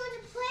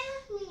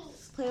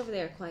 Play over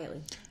there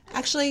quietly.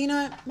 Actually, you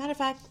know what? Matter of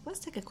fact, let's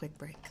take a quick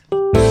break.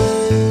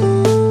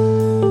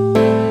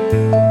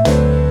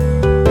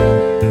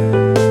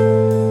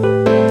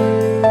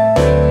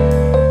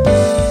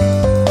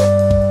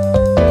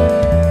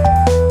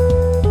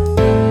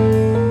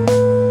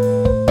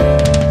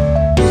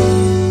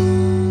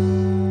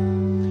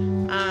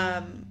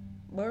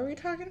 What were we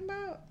talking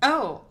about?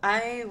 Oh,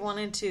 I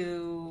wanted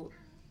to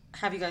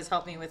have you guys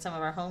help me with some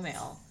of our home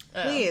mail.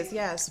 Please,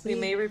 yes. We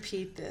may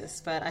repeat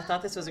this, but I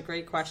thought this was a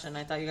great question.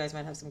 I thought you guys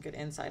might have some good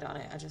insight on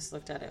it. I just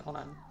looked at it. Hold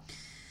on.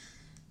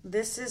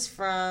 This is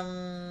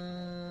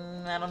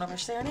from... I don't know if I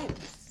should say her name.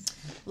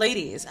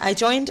 Ladies, I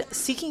joined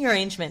Seeking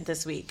Arrangement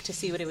this week to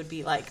see what it would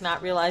be like,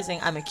 not realizing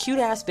I'm a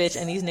cute-ass bitch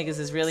and these niggas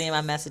is really in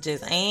my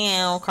messages.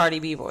 Cardi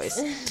B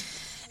voice.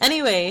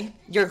 Anyway,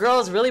 your girl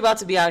is really about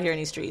to be out here in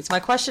these streets.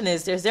 My question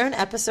is there an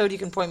episode you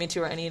can point me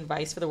to or any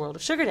advice for the world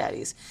of sugar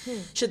daddies?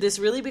 Should this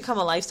really become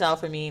a lifestyle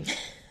for me?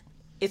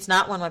 It's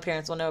not one my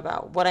parents will know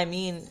about. What I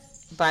mean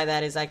by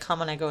that is I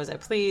come and I go as I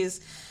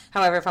please.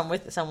 However, if I'm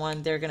with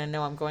someone, they're going to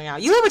know I'm going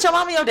out. You live with your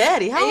mom and your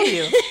daddy. How old are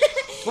you?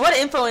 What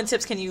info and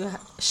tips can you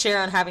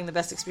share on having the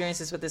best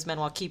experiences with this man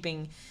while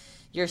keeping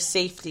your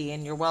safety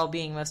and your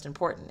well-being most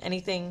important?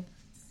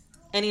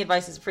 Any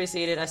advice is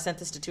appreciated. I sent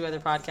this to 2 other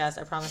podcasts.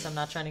 I promise I'm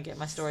not trying to get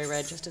my story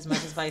read just as much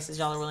advice as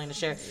y'all are willing to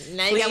share.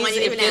 Now you got one you Please,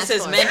 didn't if even this ask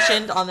is for.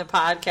 mentioned on the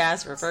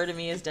podcast, refer to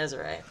me as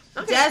Desiree.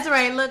 Okay.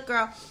 Desiree, look,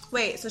 girl.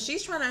 Wait, so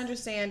she's trying to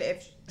understand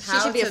if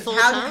should be a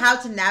full-time? how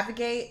to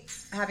navigate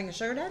having a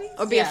sugar daddy?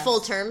 Or be a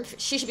full-term.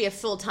 She should be a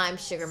full-time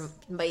sugar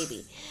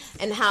baby.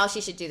 And how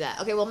she should do that.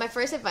 Okay, well, my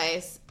first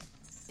advice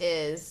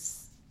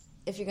is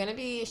if you're going to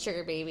be a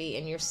sugar baby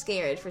and you're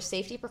scared, for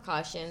safety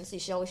precautions, you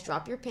should always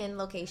drop your PIN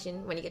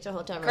location when you get to a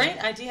hotel room.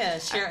 Great idea.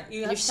 Share.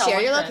 You have to tell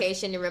share your one friend.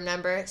 location, your room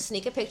number,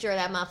 sneak a picture of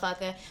that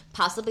motherfucker,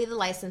 possibly the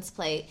license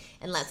plate,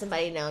 and let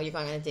somebody know you're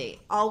going on a date.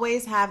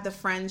 Always have the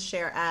Friends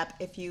Share app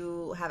if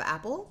you have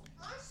Apple.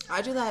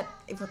 I do that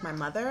with my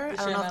mother. I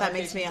don't know if that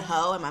makes me a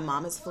hoe and my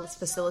mom is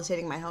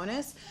facilitating my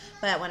honess,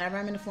 but whenever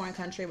I'm in a foreign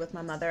country with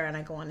my mother and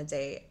I go on a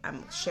date, I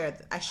share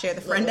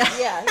the friend app.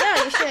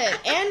 Yeah, you should.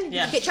 And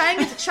Yeah. you can try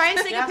and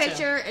sneak You a have to.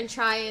 picture and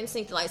try and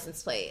sneak the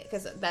license plate,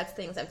 because that's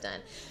things I've done.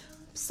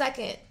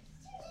 Second,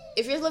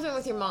 if you're living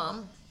with your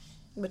mom,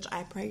 Which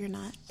I pray you're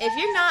not. if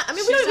you're not, I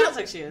mean, She we sounds don't,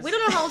 like she is. we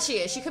don't know how old she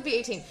is. She could be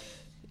 18.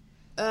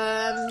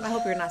 I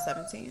hope you're not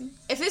 17.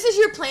 If this is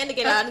your plan to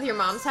get out of your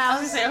mom's I was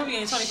going house, to say, I hope you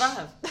ain't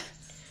 25.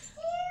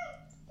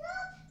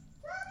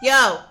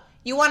 Yo,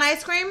 you want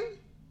ice cream?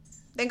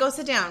 Then go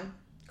sit down.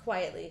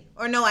 quietly.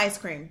 Or no ice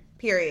cream.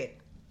 Period.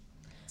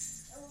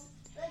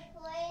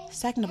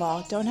 Second of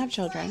all, don't have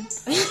children.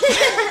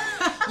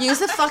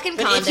 Use a fucking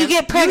condom. If you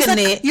get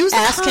pregnant, use a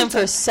ask him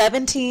condom. for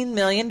 $17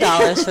 million for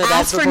that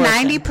Ask for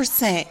abortion.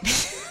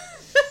 90%.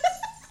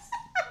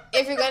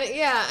 If you're gonna,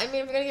 if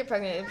you're gonna get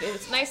pregnant,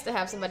 it's nice to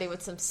have somebody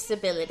with some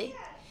stability,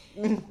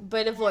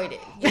 but avoid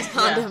it. Use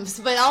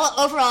condoms, but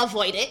overall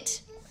avoid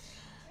it,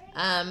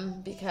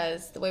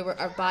 because the way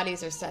our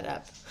bodies are set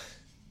up,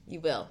 you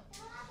will.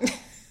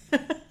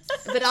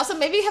 But also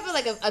maybe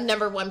have a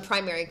number one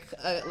primary,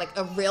 like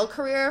a real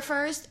career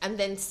first, and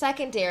then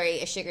secondary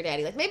a sugar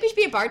daddy. Like maybe you should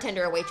be a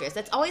bartender or a waitress.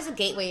 That's always a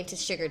gateway into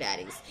sugar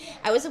daddies.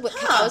 I was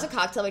a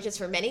cocktail waitress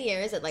for many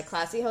years at like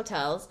classy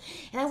hotels,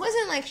 and I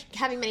wasn't like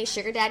having many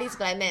sugar daddies,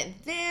 but I met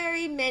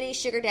very many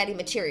sugar daddy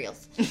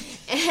materials,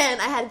 and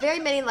I had very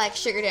many like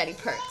sugar daddy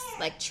perks,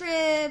 like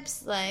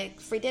trips, like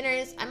free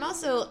dinners. I'm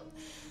also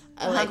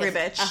a hungry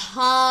bitch. A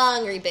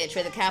hungry bitch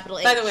with a capital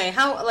H. By the way,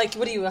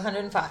 what are you,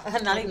 105?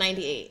 Like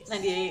 98.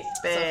 98.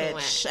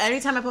 Bitch.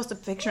 Anytime I post a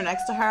picture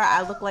next to her,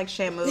 I look like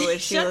Shamu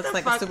and she Shut looks the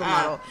like a fuck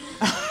supermodel.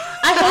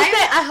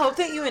 I hope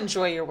that you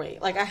enjoy your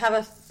weight. Like, I have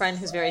a friend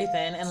who's very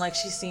thin, and like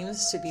she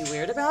seems to be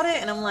weird about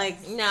it, and I'm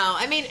like, no.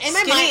 I mean, in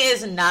my skinny mind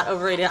is not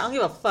overrated. I don't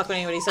give a fuck what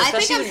anybody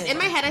says. In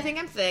my head, I think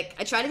I'm thick.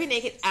 I try to be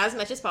naked as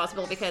much as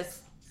possible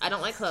because I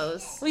don't like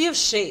clothes. Well, you have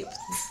shape.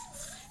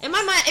 In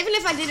my mind, even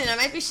if I didn't, I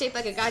might be shaped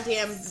like a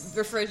goddamn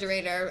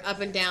refrigerator up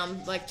and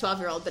down like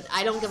 12-year-old, but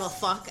I don't give a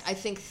fuck. I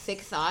think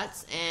thick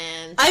thoughts,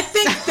 and I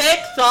think thick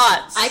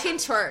thoughts. I can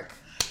twerk.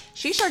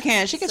 She sure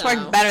can. She can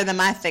twerk better than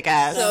my thick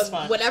ass. So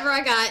whatever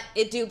I got,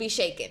 it do be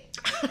shaking.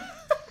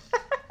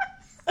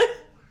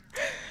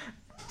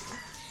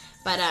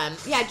 But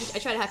yeah, I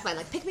try to have fun.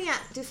 Like, pick me up,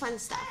 do fun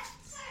stuff.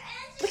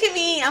 Look at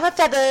me, I'm a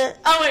feather.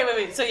 Oh,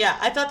 wait. So yeah,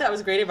 I thought that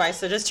was great advice.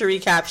 So just to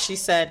recap, she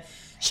said,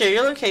 share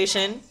your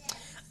location.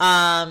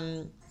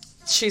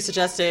 She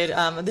suggested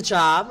the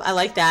job. I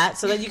like that.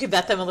 So that you could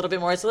vet them a little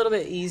bit more. It's a little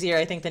bit easier,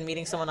 I think, than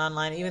meeting someone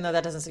online, even though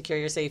that doesn't secure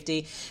your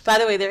safety. By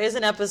the way, there is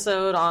an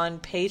episode on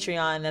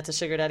Patreon that's a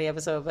Sugar Daddy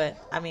episode, but,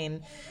 I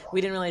mean,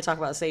 we didn't really talk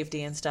about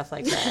safety and stuff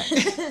like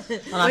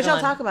that. What y'all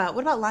talk about?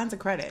 What about lines of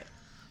credit?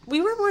 We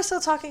were more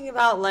so talking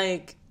about,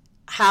 like,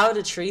 how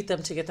to treat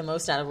them to get the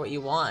most out of what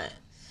you want.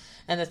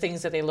 And the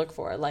things that they look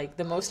for. Like,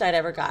 the most I'd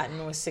ever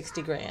gotten was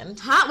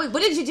 $60,000. Huh? Wait,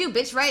 what did you do,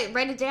 bitch?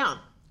 Write it down.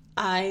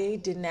 I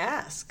didn't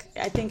ask.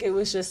 I think it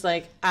was just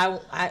like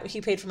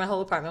he paid for my whole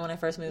apartment when I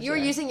first moved. You were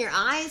using your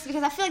eyes?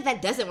 Because I feel like that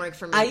doesn't work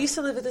for me. I used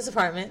to live at this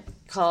apartment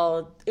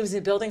it was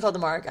a building called the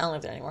Mark. I don't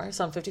live there anymore.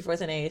 So on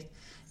 54th and 8th.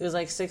 It was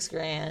like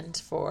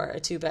 $6,000 for a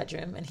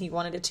 2-bedroom, and he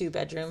wanted a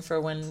 2-bedroom for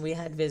when we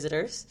had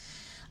visitors.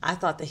 I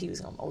thought that he was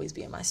going to always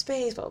be in my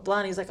space, blah, blah, blah.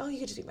 And he's like, oh, you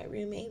get to be my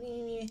roommate.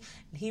 And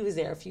he was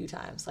there a few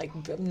times, like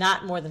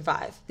not more than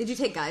 5. Did you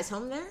take guys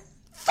home there?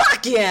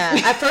 Fuck yeah!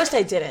 At first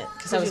I didn't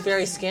because I was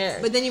very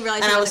scared. But then you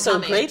realized, and I was so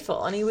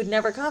grateful, and he would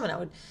never come.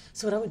 And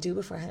so what I would do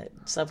before I had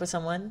slept with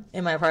someone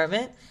in my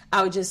apartment,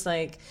 I would just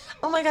like,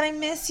 oh my god, I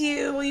miss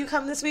you. Will you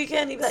come this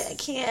weekend? He'd be like, I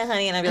can't,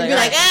 honey. And I'd be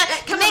like,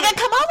 come over.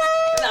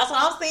 That's what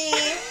I'll see.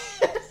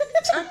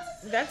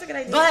 That's a good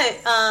idea.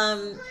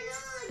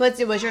 But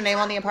was your name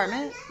on the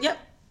apartment? Yep.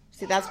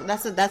 See,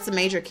 that's a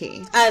major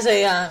key.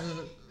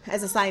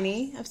 As a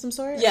signee of some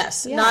sort?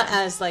 Yes, yeah. Not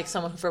as like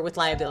someone with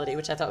liability,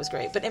 which I thought was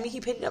great. But I mean,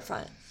 he paid it up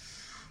front.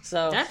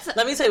 So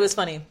let me tell you what's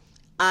funny.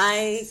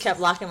 I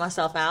kept locking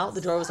myself out. The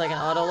door was like an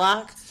auto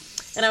lock.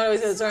 And I would always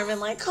go to the door and be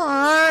like,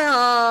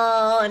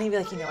 Carl. And he'd be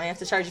like, I have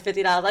to charge you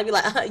 $50. I'd be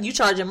like, you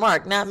charging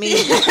Mark, not me.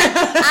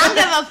 I don't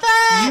give a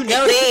fuck. You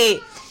know they.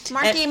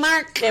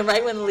 Mark. And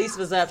right when the lease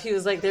was up, he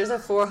was like, there's a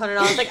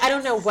 $400. Like, I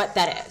don't know what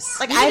that is.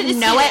 Like, I have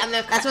no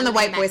idea. That's when the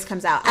white voice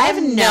comes out. I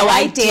have no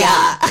idea.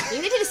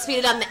 You need to dispute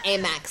it on the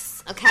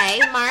Amex, okay,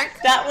 Mark?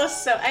 That was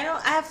so... I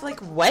have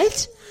like,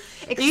 what?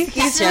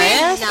 Excuse me?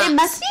 It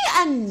must be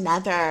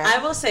another. I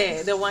will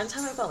say, the one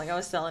time I felt like I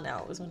was selling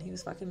out was when he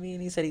was fucking me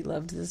and he said he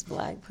loved this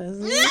black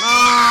pussy.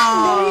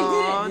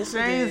 Oh, no, he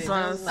didn't.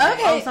 Jesus.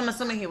 Okay. Oh, so I'm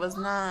assuming he was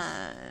not.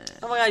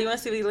 Oh my god, you want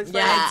to see what he looks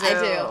like? Yeah, I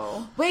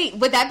do. Wait,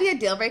 would that be a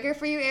deal breaker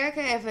for you,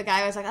 Erica? If a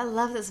guy was like, I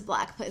love this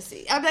black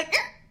pussy. I'd be like,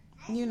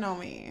 You know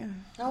me.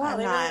 Oh wow,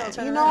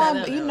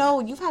 you know,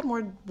 you've had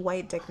more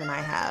white dick than I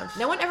have.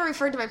 No one ever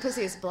referred to my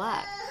pussy as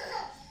black.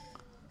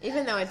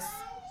 Even though it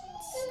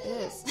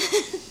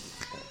is.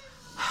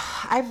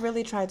 I've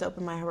really tried to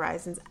open my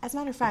horizons. As a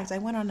matter of fact, I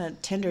went on a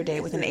Tinder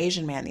date with an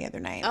Asian man the other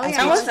night. Oh, yeah.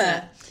 How was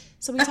that?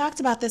 So we talked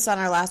about this on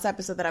our last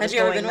episode that I was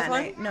going that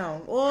night.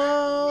 No.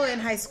 Well, in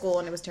high school,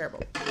 and it was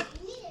terrible.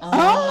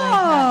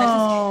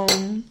 Oh.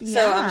 Yeah.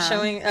 So I'm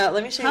showing,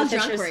 let me show you the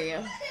pictures. How drunk were you?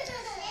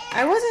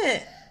 I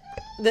wasn't.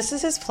 This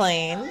is his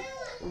plane.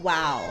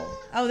 Wow.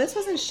 Oh, this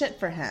wasn't shit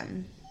for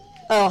him.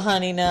 Oh,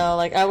 honey, no.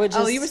 Like, I would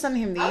just... Oh, you were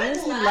sending him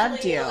these? He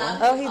loved you.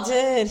 Oh, he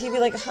did. He'd be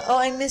like, oh,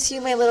 I miss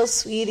you, my little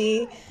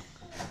sweetie.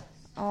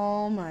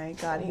 Oh, my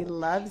God. He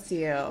loves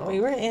you.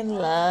 We were in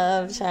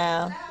love,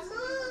 child.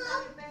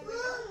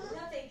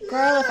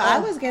 Girl, if I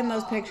was getting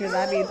those pictures,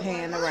 I'd be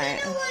paying the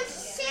rent.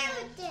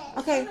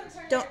 Okay,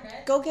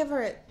 go give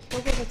it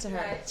to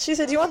her. She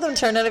said, do you want them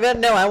turned down a bit?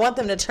 No, I want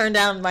them to turn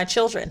down my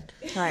children.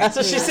 Right, that's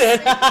what she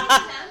said.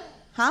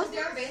 Huh?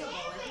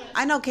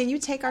 I know. Can you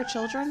take our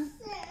children?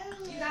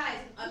 You guys,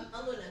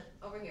 Luna,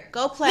 over here.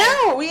 Go play.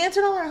 No, we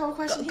answered all our whole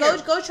questions.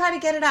 Go try to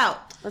get it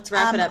out. Let's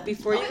wrap it up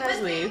before you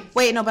guys leave.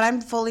 Wait, no, but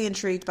I'm fully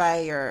intrigued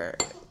by him.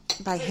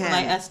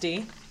 My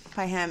SD.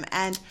 By him,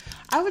 and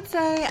I would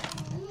say,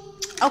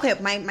 okay,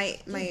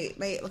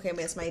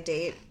 my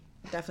date.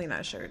 Definitely not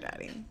a sugar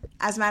daddy.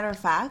 As a matter of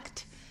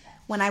fact,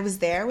 when I was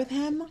there with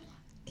him,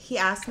 he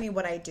asked me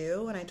what I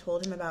do, and I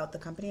told him about the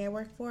company I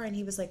work for, and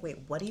he was like, wait,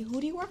 who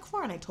do you work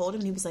for? And I told him,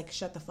 and he was like,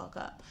 shut the fuck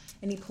up.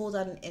 And he pulled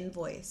out an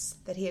invoice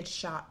that he had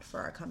shot for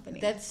our company.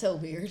 That's so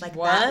weird. Like,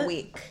 what? That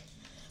week.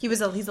 He's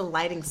a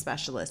lighting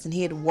specialist, and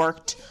he had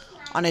worked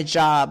on a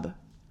job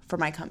for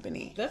my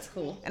company. That's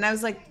cool. And I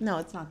was like, no,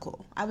 it's not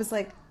cool. I was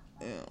like,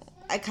 ew.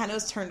 I kind of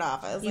was turned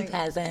off. I was you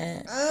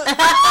peasant. I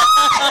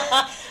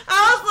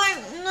was like,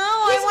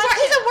 no,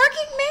 he's a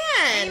working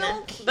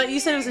man. But you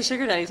said it was a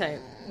sugar daddy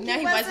type. No,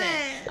 he wasn't.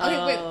 Oh.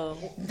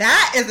 Okay, wait.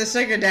 That is a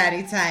sugar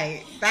daddy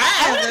type.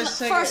 That is a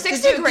sugar. For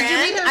 60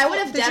 grand, I would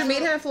have Did you definitely.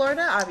 meet him in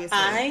Florida? Obviously.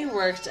 I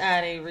worked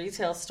at a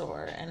retail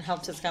store and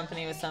helped his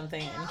company with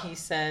something, and he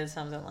said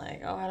something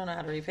like, "Oh, I don't know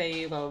how to repay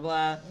you, blah blah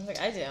blah." I'm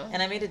like, I do.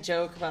 And I made a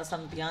joke about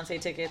some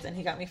Beyonce tickets, and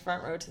he got me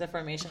front row to the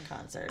Formation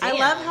concert. I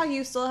love how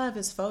you still have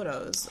his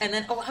photos. And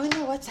then, I'm in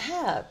your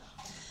WhatsApp.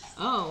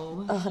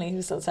 Oh. Oh, honey,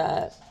 who's so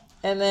sad.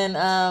 And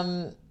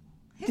then,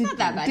 He's not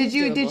that bad. Did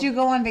He's you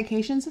go on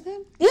vacations with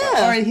him?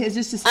 Yeah. Or is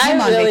just to see I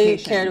him on really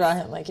vacation? cared about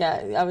him. Like,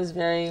 yeah, I was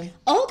very.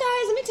 Old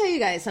guys, let me tell you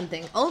guys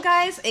something. Old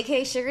guys,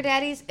 aka sugar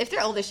daddies, if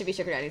they're old, they should be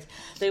sugar daddies.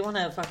 They want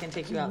to fucking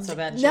take you out so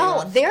bad.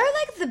 No, they're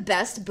like the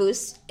best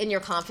boost in your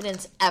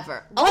confidence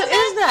ever. What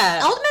is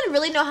that? Old men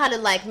really know how to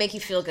like make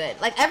you feel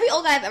good. Like every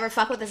old guy I've ever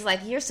fucked with is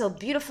like, you're so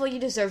beautiful, you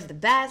deserve the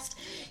best.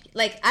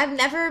 Like I've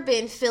never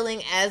been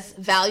feeling as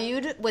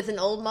valued with an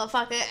old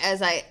motherfucker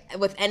as I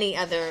with any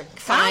other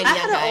fine I young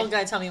had guy. an old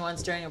guy tell me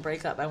once during a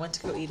breakup. I went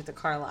to go eat at the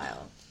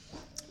Carlisle,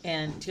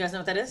 and do you guys know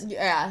what that is?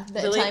 Yeah,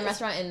 the Really? Italian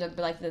restaurant in the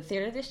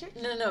theater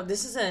district. No.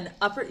 This is an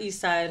Upper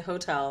East Side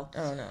hotel.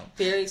 Oh no,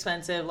 Very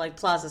expensive, like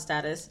plaza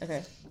status.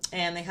 okay.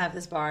 And they have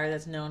this bar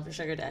that's known for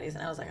sugar daddies,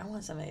 and I was like, I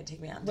want somebody to take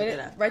me out and pick it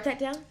up. Write that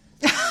down.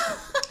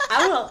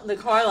 I will. The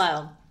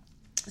Carlisle.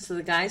 So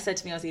the guy said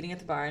to me, I was eating at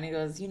the bar, and he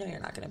goes, "You know, you're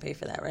not going to pay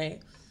for that,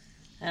 right?"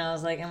 And I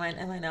was like, "Am I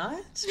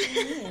not?"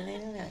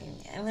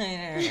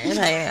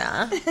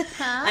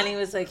 And he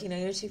was like, "You know,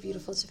 you're too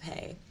beautiful to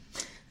pay."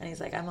 And he's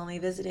like, "I'm only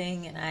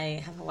visiting, and I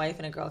have a wife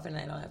and a girlfriend,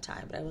 and I don't have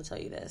time. But I will tell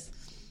you this: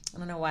 I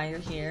don't know why you're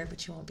here,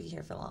 but you won't be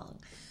here for long,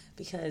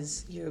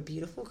 because you're a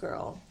beautiful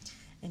girl."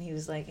 And he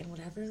was like, "And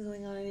whatever is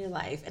going on in your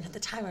life." And at the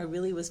time, I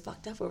really was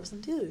fucked up over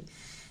some dude.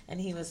 And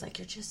he was like,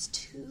 "You're just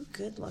too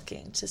good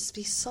looking to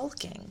be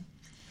sulking.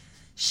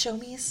 Show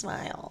me a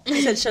smile."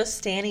 He said, "Show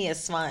Stanny a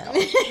smile."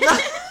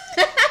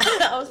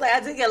 I was like, I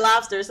did get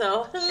lobster,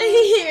 so.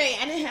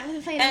 I didn't have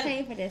to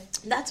pay for this.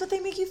 That's what they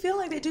make you feel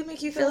like. They do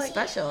make you feel like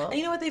special. And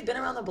you know what? They've been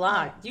around the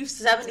block. You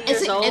 70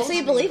 years old. And so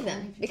you believe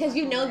them because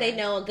you know they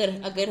know a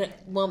good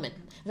woman. I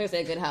was gonna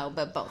say a good hoe,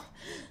 but both.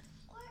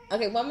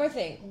 Okay, one more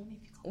thing.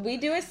 We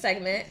do a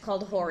segment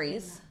called Horror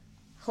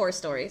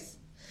Stories.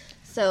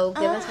 So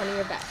give us one of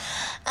your best.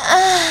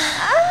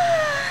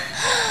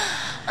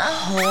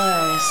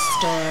 Horror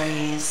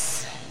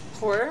stories.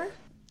 Horror?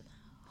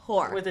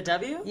 Horror. With a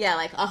W? Yeah,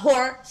 like a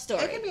horror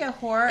story. It could be a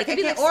horror. It could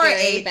be like or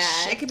scary, H.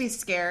 bad. It could be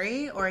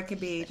scary, or it could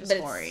be just but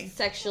hoary. it's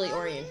sexually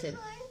oriented.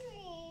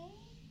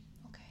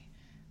 Okay,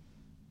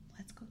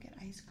 let's go get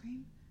ice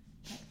cream.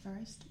 But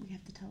first, we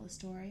have to tell a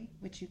story,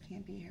 which you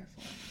can't be here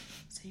for.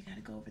 So you got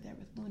to go over there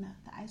with Luna.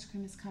 The ice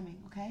cream is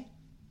coming. Okay,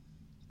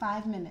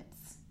 5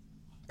 minutes.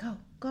 Go.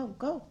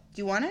 Do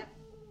you want it?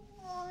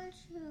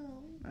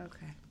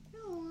 Okay.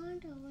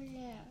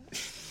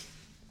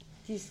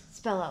 You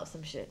spell out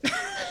some shit.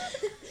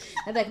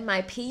 I'm like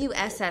my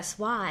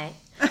PUSSY.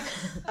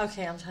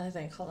 Okay, I'm trying to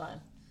think. Hold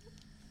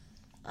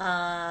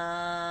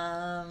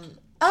on.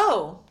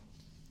 Oh.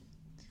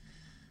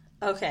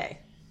 Okay.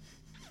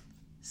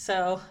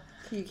 So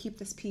Can you keep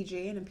this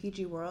PG in a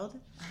PG world?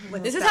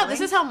 This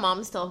is how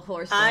moms tell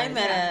horror stories. I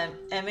met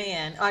a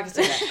man. Oh, I can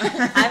say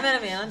that. I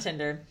met a man on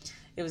Tinder.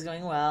 It was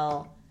going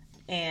well,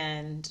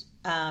 and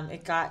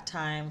it got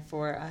time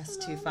for us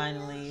to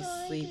finally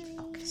sleep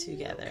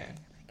together.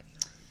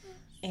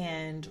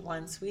 And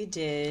once we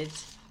did,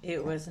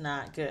 it was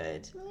not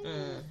good.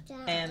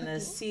 And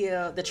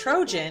the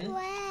Trojan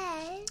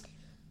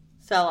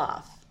fell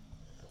off.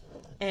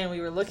 And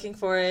we were looking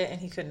for it, and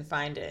he couldn't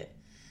find it.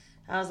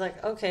 I was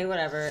like, okay,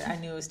 whatever. I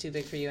knew it was too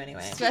big for you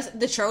anyway.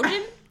 The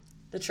Trojan?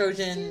 The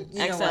Trojan, you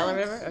know XL what? or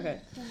whatever?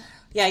 Okay.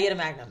 Yeah, he had a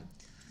Magnum.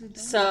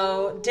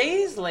 So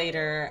days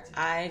later,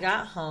 I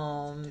got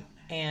home,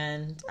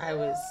 and I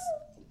was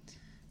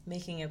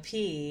making a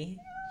pee,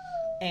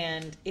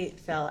 and it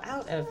fell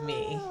out of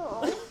me.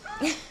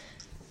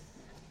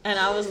 And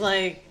I was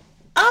like,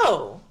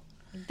 oh.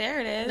 There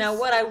it is. Now,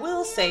 what I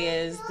will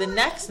say is, the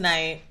next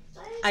night,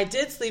 I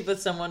did sleep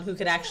with someone who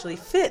could actually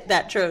fit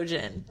that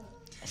Trojan.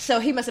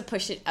 So he must have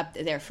pushed it up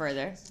there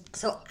further.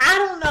 So I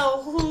don't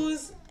know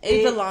whose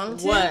It belonged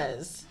to?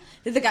 was.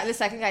 Did the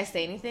second guy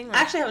say anything? Like,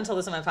 Actually, I haven't told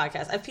this on my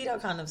podcast. I've peed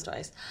out condoms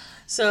twice.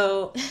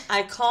 So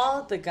I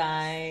called the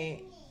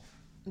guy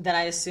that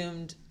I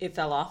assumed it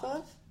fell off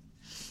of.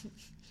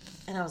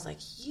 And I was like,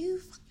 you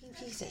fucking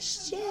piece of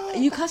shit.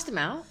 you cussed him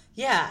out?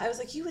 Yeah, I was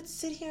like, you would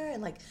sit here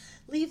and like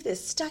leave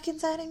this stuck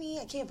inside of me.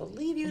 I can't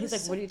believe you. He's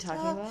like, what are you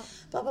talking about?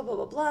 Blah, blah, blah,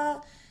 blah,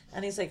 blah.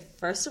 And he's like,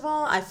 first of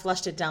all, I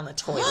flushed it down the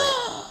toilet.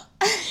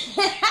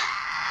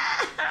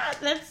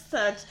 That's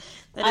such...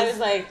 I was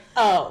like,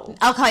 oh.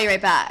 I'll call you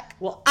right back.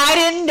 Well, I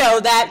didn't know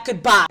that.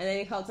 Goodbye. And then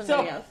he called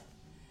somebody else.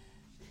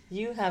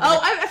 You have... Oh,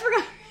 I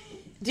forgot.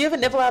 Do you have a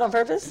nipple out on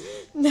purpose?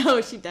 No,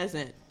 she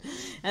doesn't.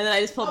 And then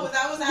I just pulled... Oh,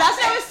 that was That's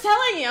what I was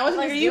telling you. I wasn't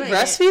Like, just are you doing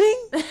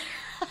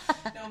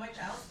breastfeeding? No, my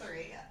child's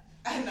 3.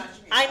 I'm not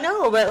sure. I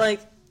know, but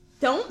like...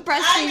 Don't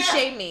breastfeed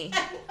shame me.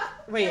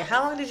 Wait,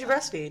 how long did you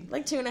breastfeed?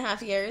 Like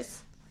 2.5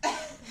 years.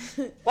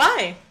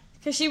 Why?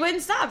 Because she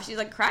wouldn't stop. She's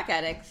like crack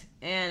addict.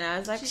 And I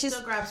was like, she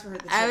still grabs for her.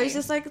 I was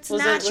just like, it's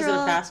was natural. Was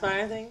it a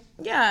pacifier thing?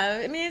 Yeah,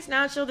 I mean, it's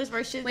natural. There's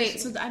worse shit.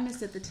 Wait, so I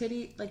missed it. The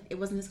titty, like, it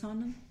wasn't his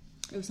condom?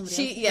 It was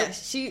somebody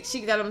else? Yeah,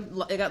 she got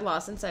him. It got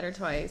lost inside her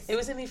twice. It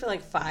was in me for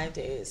like 5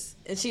 days,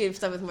 and she had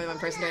slept with more than one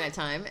person during that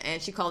time.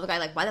 And she called the guy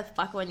like, "Why the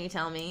fuck wouldn't you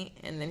tell me?"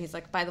 And then he's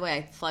like, "By the way,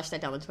 I flushed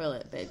that down the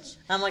toilet, bitch."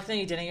 I'm like, "No,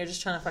 you didn't. You're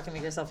just trying to fucking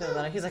make yourself feel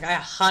better." He's like, "I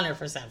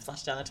 100%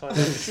 flushed down the toilet."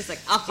 She's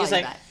like, "I'll call you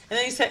back." And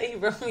then he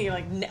wrote me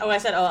like, I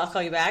said, "Oh, I'll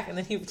call you back." And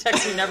then he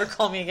texted me, "Never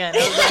call me again." I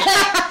was like,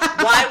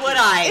 "Why would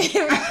I?"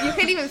 You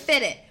couldn't even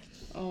fit it.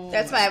 Oh,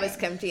 that's why I was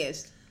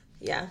confused.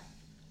 Yeah.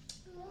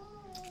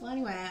 Well,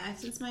 anyway,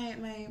 since my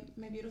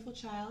beautiful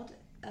child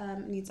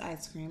needs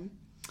ice cream,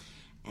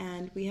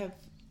 and we have...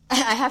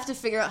 I have to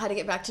figure out how to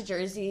get back to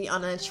Jersey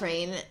on a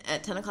train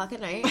at 10 o'clock at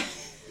night,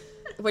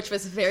 which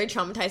was very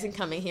traumatizing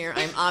coming here.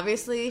 I'm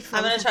obviously...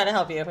 I'm going to try to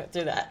help you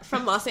through that.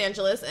 From Los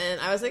Angeles, and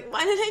I was like,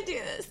 why did I do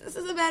this? This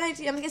is a bad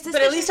idea. I'm going to get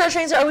But at least our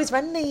trains are always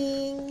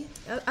running.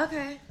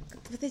 Okay.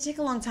 But they take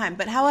a long time.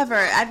 But however,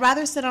 I'd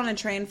rather sit on a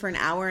train for an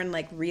hour and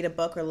like read a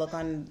book or look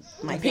on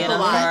my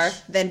phone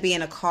than be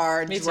in a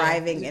car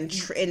driving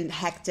in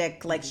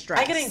hectic like stress.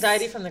 I get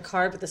anxiety from the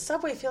car, but the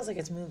subway feels like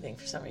it's moving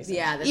for some reason.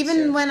 Yeah, that's even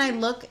true. when I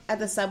look at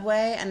the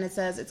subway and it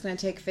says it's going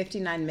to take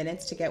 59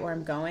 minutes to get where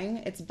I'm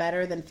going, it's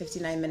better than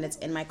 59 minutes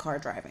in my car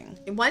driving.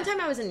 One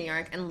time I was in New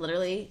York and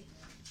literally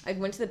I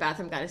went to the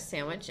bathroom, got a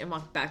sandwich, and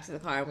walked back to the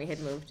car, and we had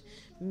moved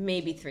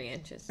maybe 3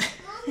 inches.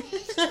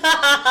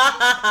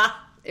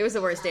 It was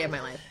the worst day of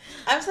my life.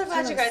 I'm so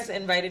glad you guys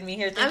invited me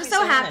here. Thank I'm you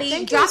so happy.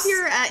 Much. Drop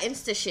your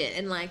Insta shit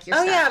and like your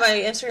stuff. Yeah,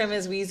 my Instagram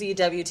is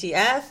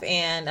WheezyWTF,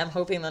 and I'm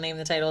hoping they'll name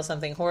the title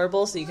something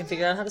horrible so you can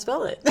figure out how to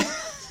spell it.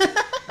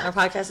 Our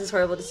podcast is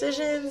Horrible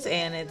Decisions,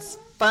 and it's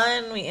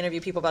fun. We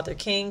interview people about their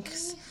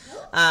kinks.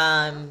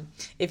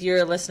 If you're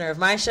a listener of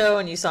my show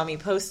and you saw me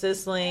post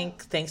this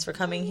link, thanks for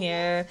coming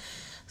here.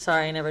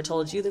 Sorry, I never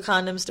told you the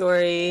condom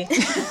story.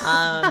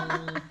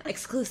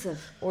 Exclusive.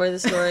 Or the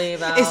story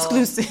about...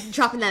 Exclusive.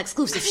 Dropping that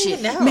exclusive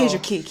shit. Major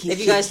key. If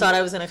you guys thought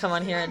I was going to come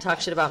on here and talk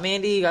shit about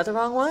Mandy, you got the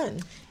wrong one.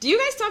 Do you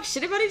guys talk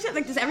shit about each other?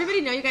 Like, does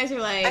everybody know you guys are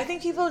like... I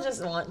think people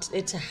just want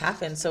it to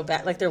happen so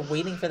bad. Like, they're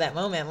waiting for that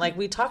moment. Like,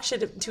 we talk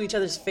shit to each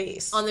other's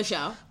face. On the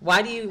show.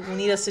 Why do you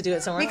need us to do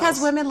it somewhere else?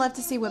 Because women love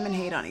to see women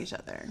hate on each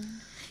other.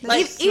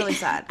 Like, it's really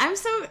sad. I'm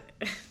so...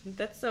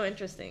 That's so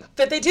interesting.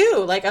 But they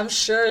do. Like, I'm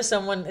sure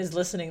someone is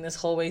listening this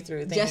whole way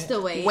through. Thinking, just the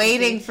way.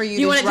 Waiting for you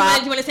to drop.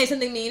 Do you want to say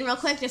something mean real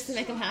quick just to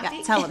make them happy?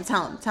 Yeah, tell them.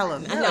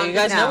 No, you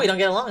guys know we don't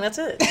get along. That's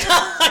it.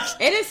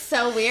 It is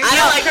so weird. I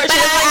don't like her.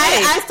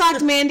 I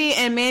stalked Mandy,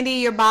 and Mandy,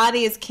 your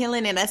body is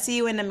killing it. I see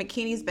you in the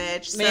bikinis,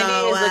 bitch.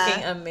 Mandy is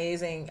looking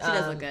amazing. She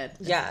does look good.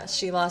 Yeah,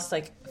 she lost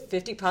like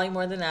 50, probably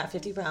more than that,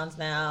 50 pounds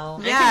now.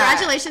 Yeah.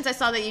 Congratulations, I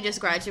saw that you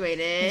just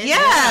graduated. Yeah.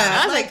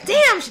 I was like,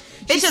 damn.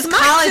 Bitch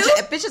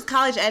is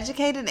college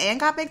educated and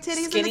got big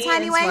titties skinny and a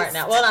tiny and waist. smart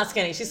now. Well, not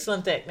skinny. She's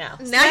slim thick now.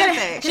 She's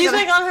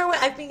like on her way.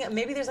 I think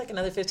maybe there's like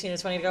another 15 or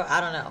 20 to go.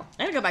 I don't know.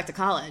 I gotta go back to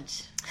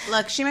college.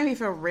 Look, she made me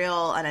feel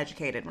real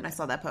uneducated when I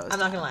saw that post. I'm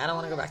not gonna lie. I don't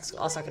want to go back to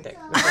school. I'll suck a dick.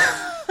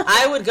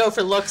 I would go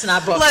for looks,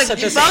 not books. Look,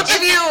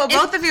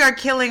 both of you are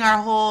killing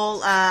our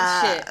whole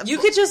shit. You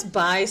could just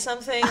buy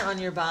something on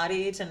your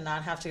body to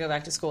not have to go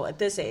back to school at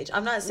this age.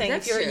 I'm not saying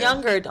if you're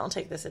younger, don't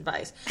take this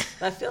advice.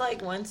 But I feel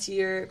like once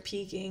you're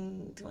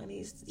peaking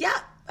 20s,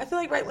 I feel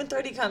like right when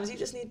 30 comes, you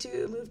just need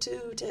to move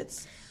to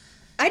tits.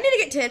 I need to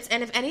get tits,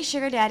 and if any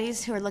sugar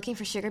daddies who are looking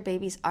for sugar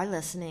babies are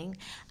listening,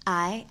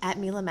 at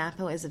Mila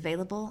Mappo, is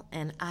available,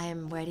 and I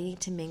am ready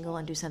to mingle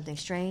and do something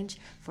strange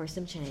for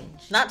some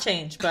change. Not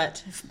change,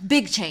 but...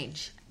 Big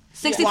change.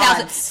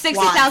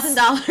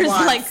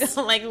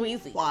 $60,000 like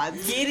Weezy.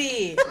 Wads.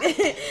 Giddy.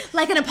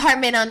 Like an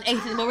apartment on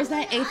 8th and... What was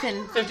that? 8th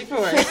and...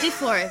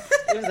 54th.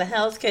 It was a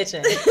Hell's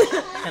Kitchen.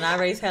 And I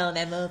raised hell in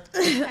that mouth.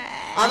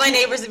 All my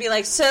neighbors would be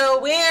like, so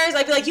where's...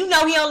 I'd be like, you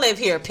know he don't live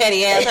here,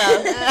 petty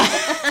asshole.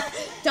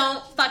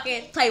 Don't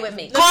fucking play with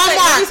me.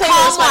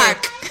 Call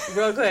Mark.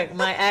 Real quick,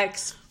 my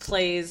ex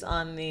plays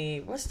on the...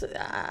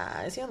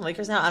 is he on the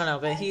Lakers now? I don't know,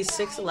 but he's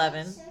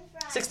 6'11",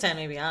 6'10"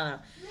 maybe, I don't know.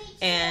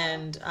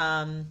 And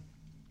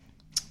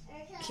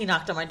he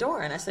knocked on my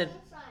door, and I said,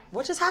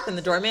 what just happened?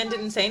 The doorman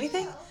didn't say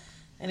anything?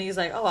 And he's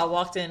like, oh, I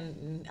walked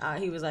in.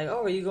 He was like,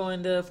 oh, are you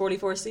going to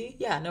 44C?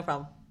 Yeah, no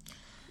problem.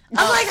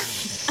 I'm like,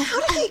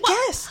 how did he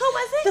guess? Who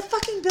was it? The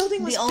fucking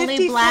building was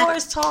 50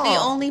 floors tall. The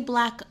only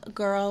black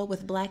girl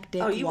with black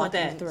dick. Oh, you want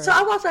that? Through. So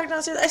I walked back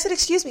downstairs. I said,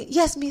 excuse me.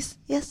 Yes, miss.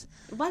 Yes.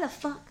 Why the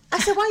fuck? I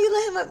said, why you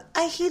let him up?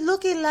 He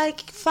looking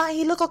like fine.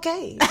 He look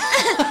okay. He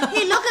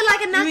looking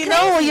like a nut You crazy.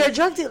 know you're a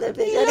drug dealer,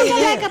 bitch. He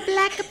looking like a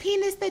black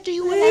penis that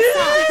you want to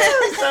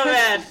So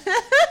bad.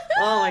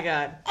 Oh my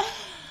God.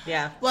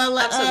 Yeah. Well,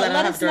 I'm so glad I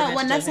let don't us have know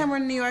when next time we're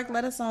in New York.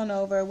 Let us on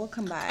over. We'll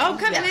come by. Oh,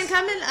 come Yes. and then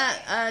come in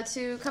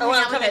to come I'm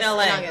out coming with to us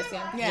LA. in August.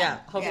 Yeah.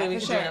 Hopefully we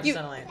can do an episode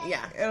in LA.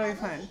 Yeah. It'll be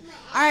fun.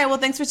 All right. Well,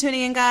 thanks for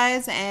tuning in,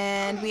 guys,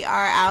 and we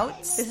are out.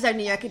 This is our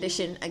New York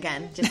edition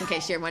again, just in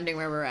case you're wondering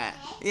where we're at.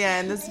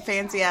 Yeah, and this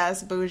fancy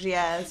ass, bougie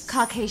ass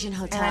Caucasian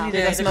hotel. And I need to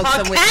Yeah, go smoke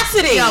some weed.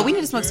 Caucasity. Yo, we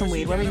need to smoke some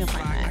weed. Where are we gonna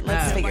find that?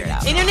 Let's figure it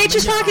out. In your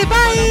nature's pocket, bye.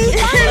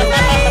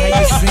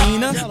 Have you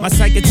seen her? My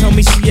psychic told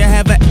me she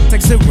have a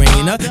like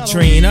Serena,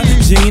 Trina,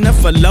 Gina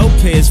for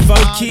Lopez, 4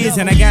 kids,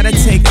 and I gotta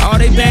take all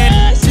they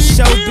bad to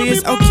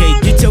showbiz. Okay,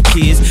 get your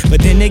kids,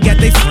 but then they got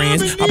their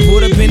friends. I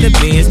pulled up in the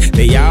Benz,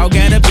 they all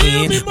got a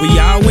bin. We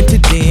all went to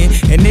den,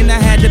 and then I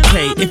had to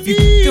pay. If you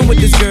f***ing with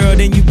this girl,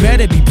 then you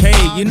better be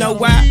paid. You know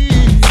why?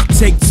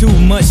 Take too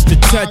much to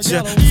touch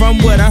her. From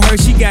what I heard,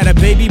 she got a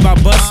baby by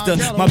Buster.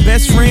 My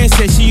best friend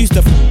said she used to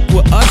f***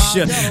 with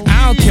Usher.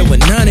 I don't care what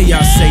none of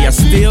y'all say, I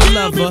still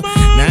love her.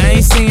 Now I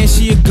ain't saying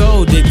she a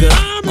gold digger,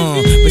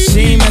 but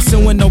she ain't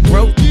messing with no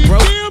broke.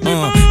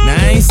 Now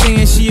I ain't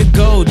saying she a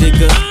gold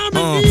digger,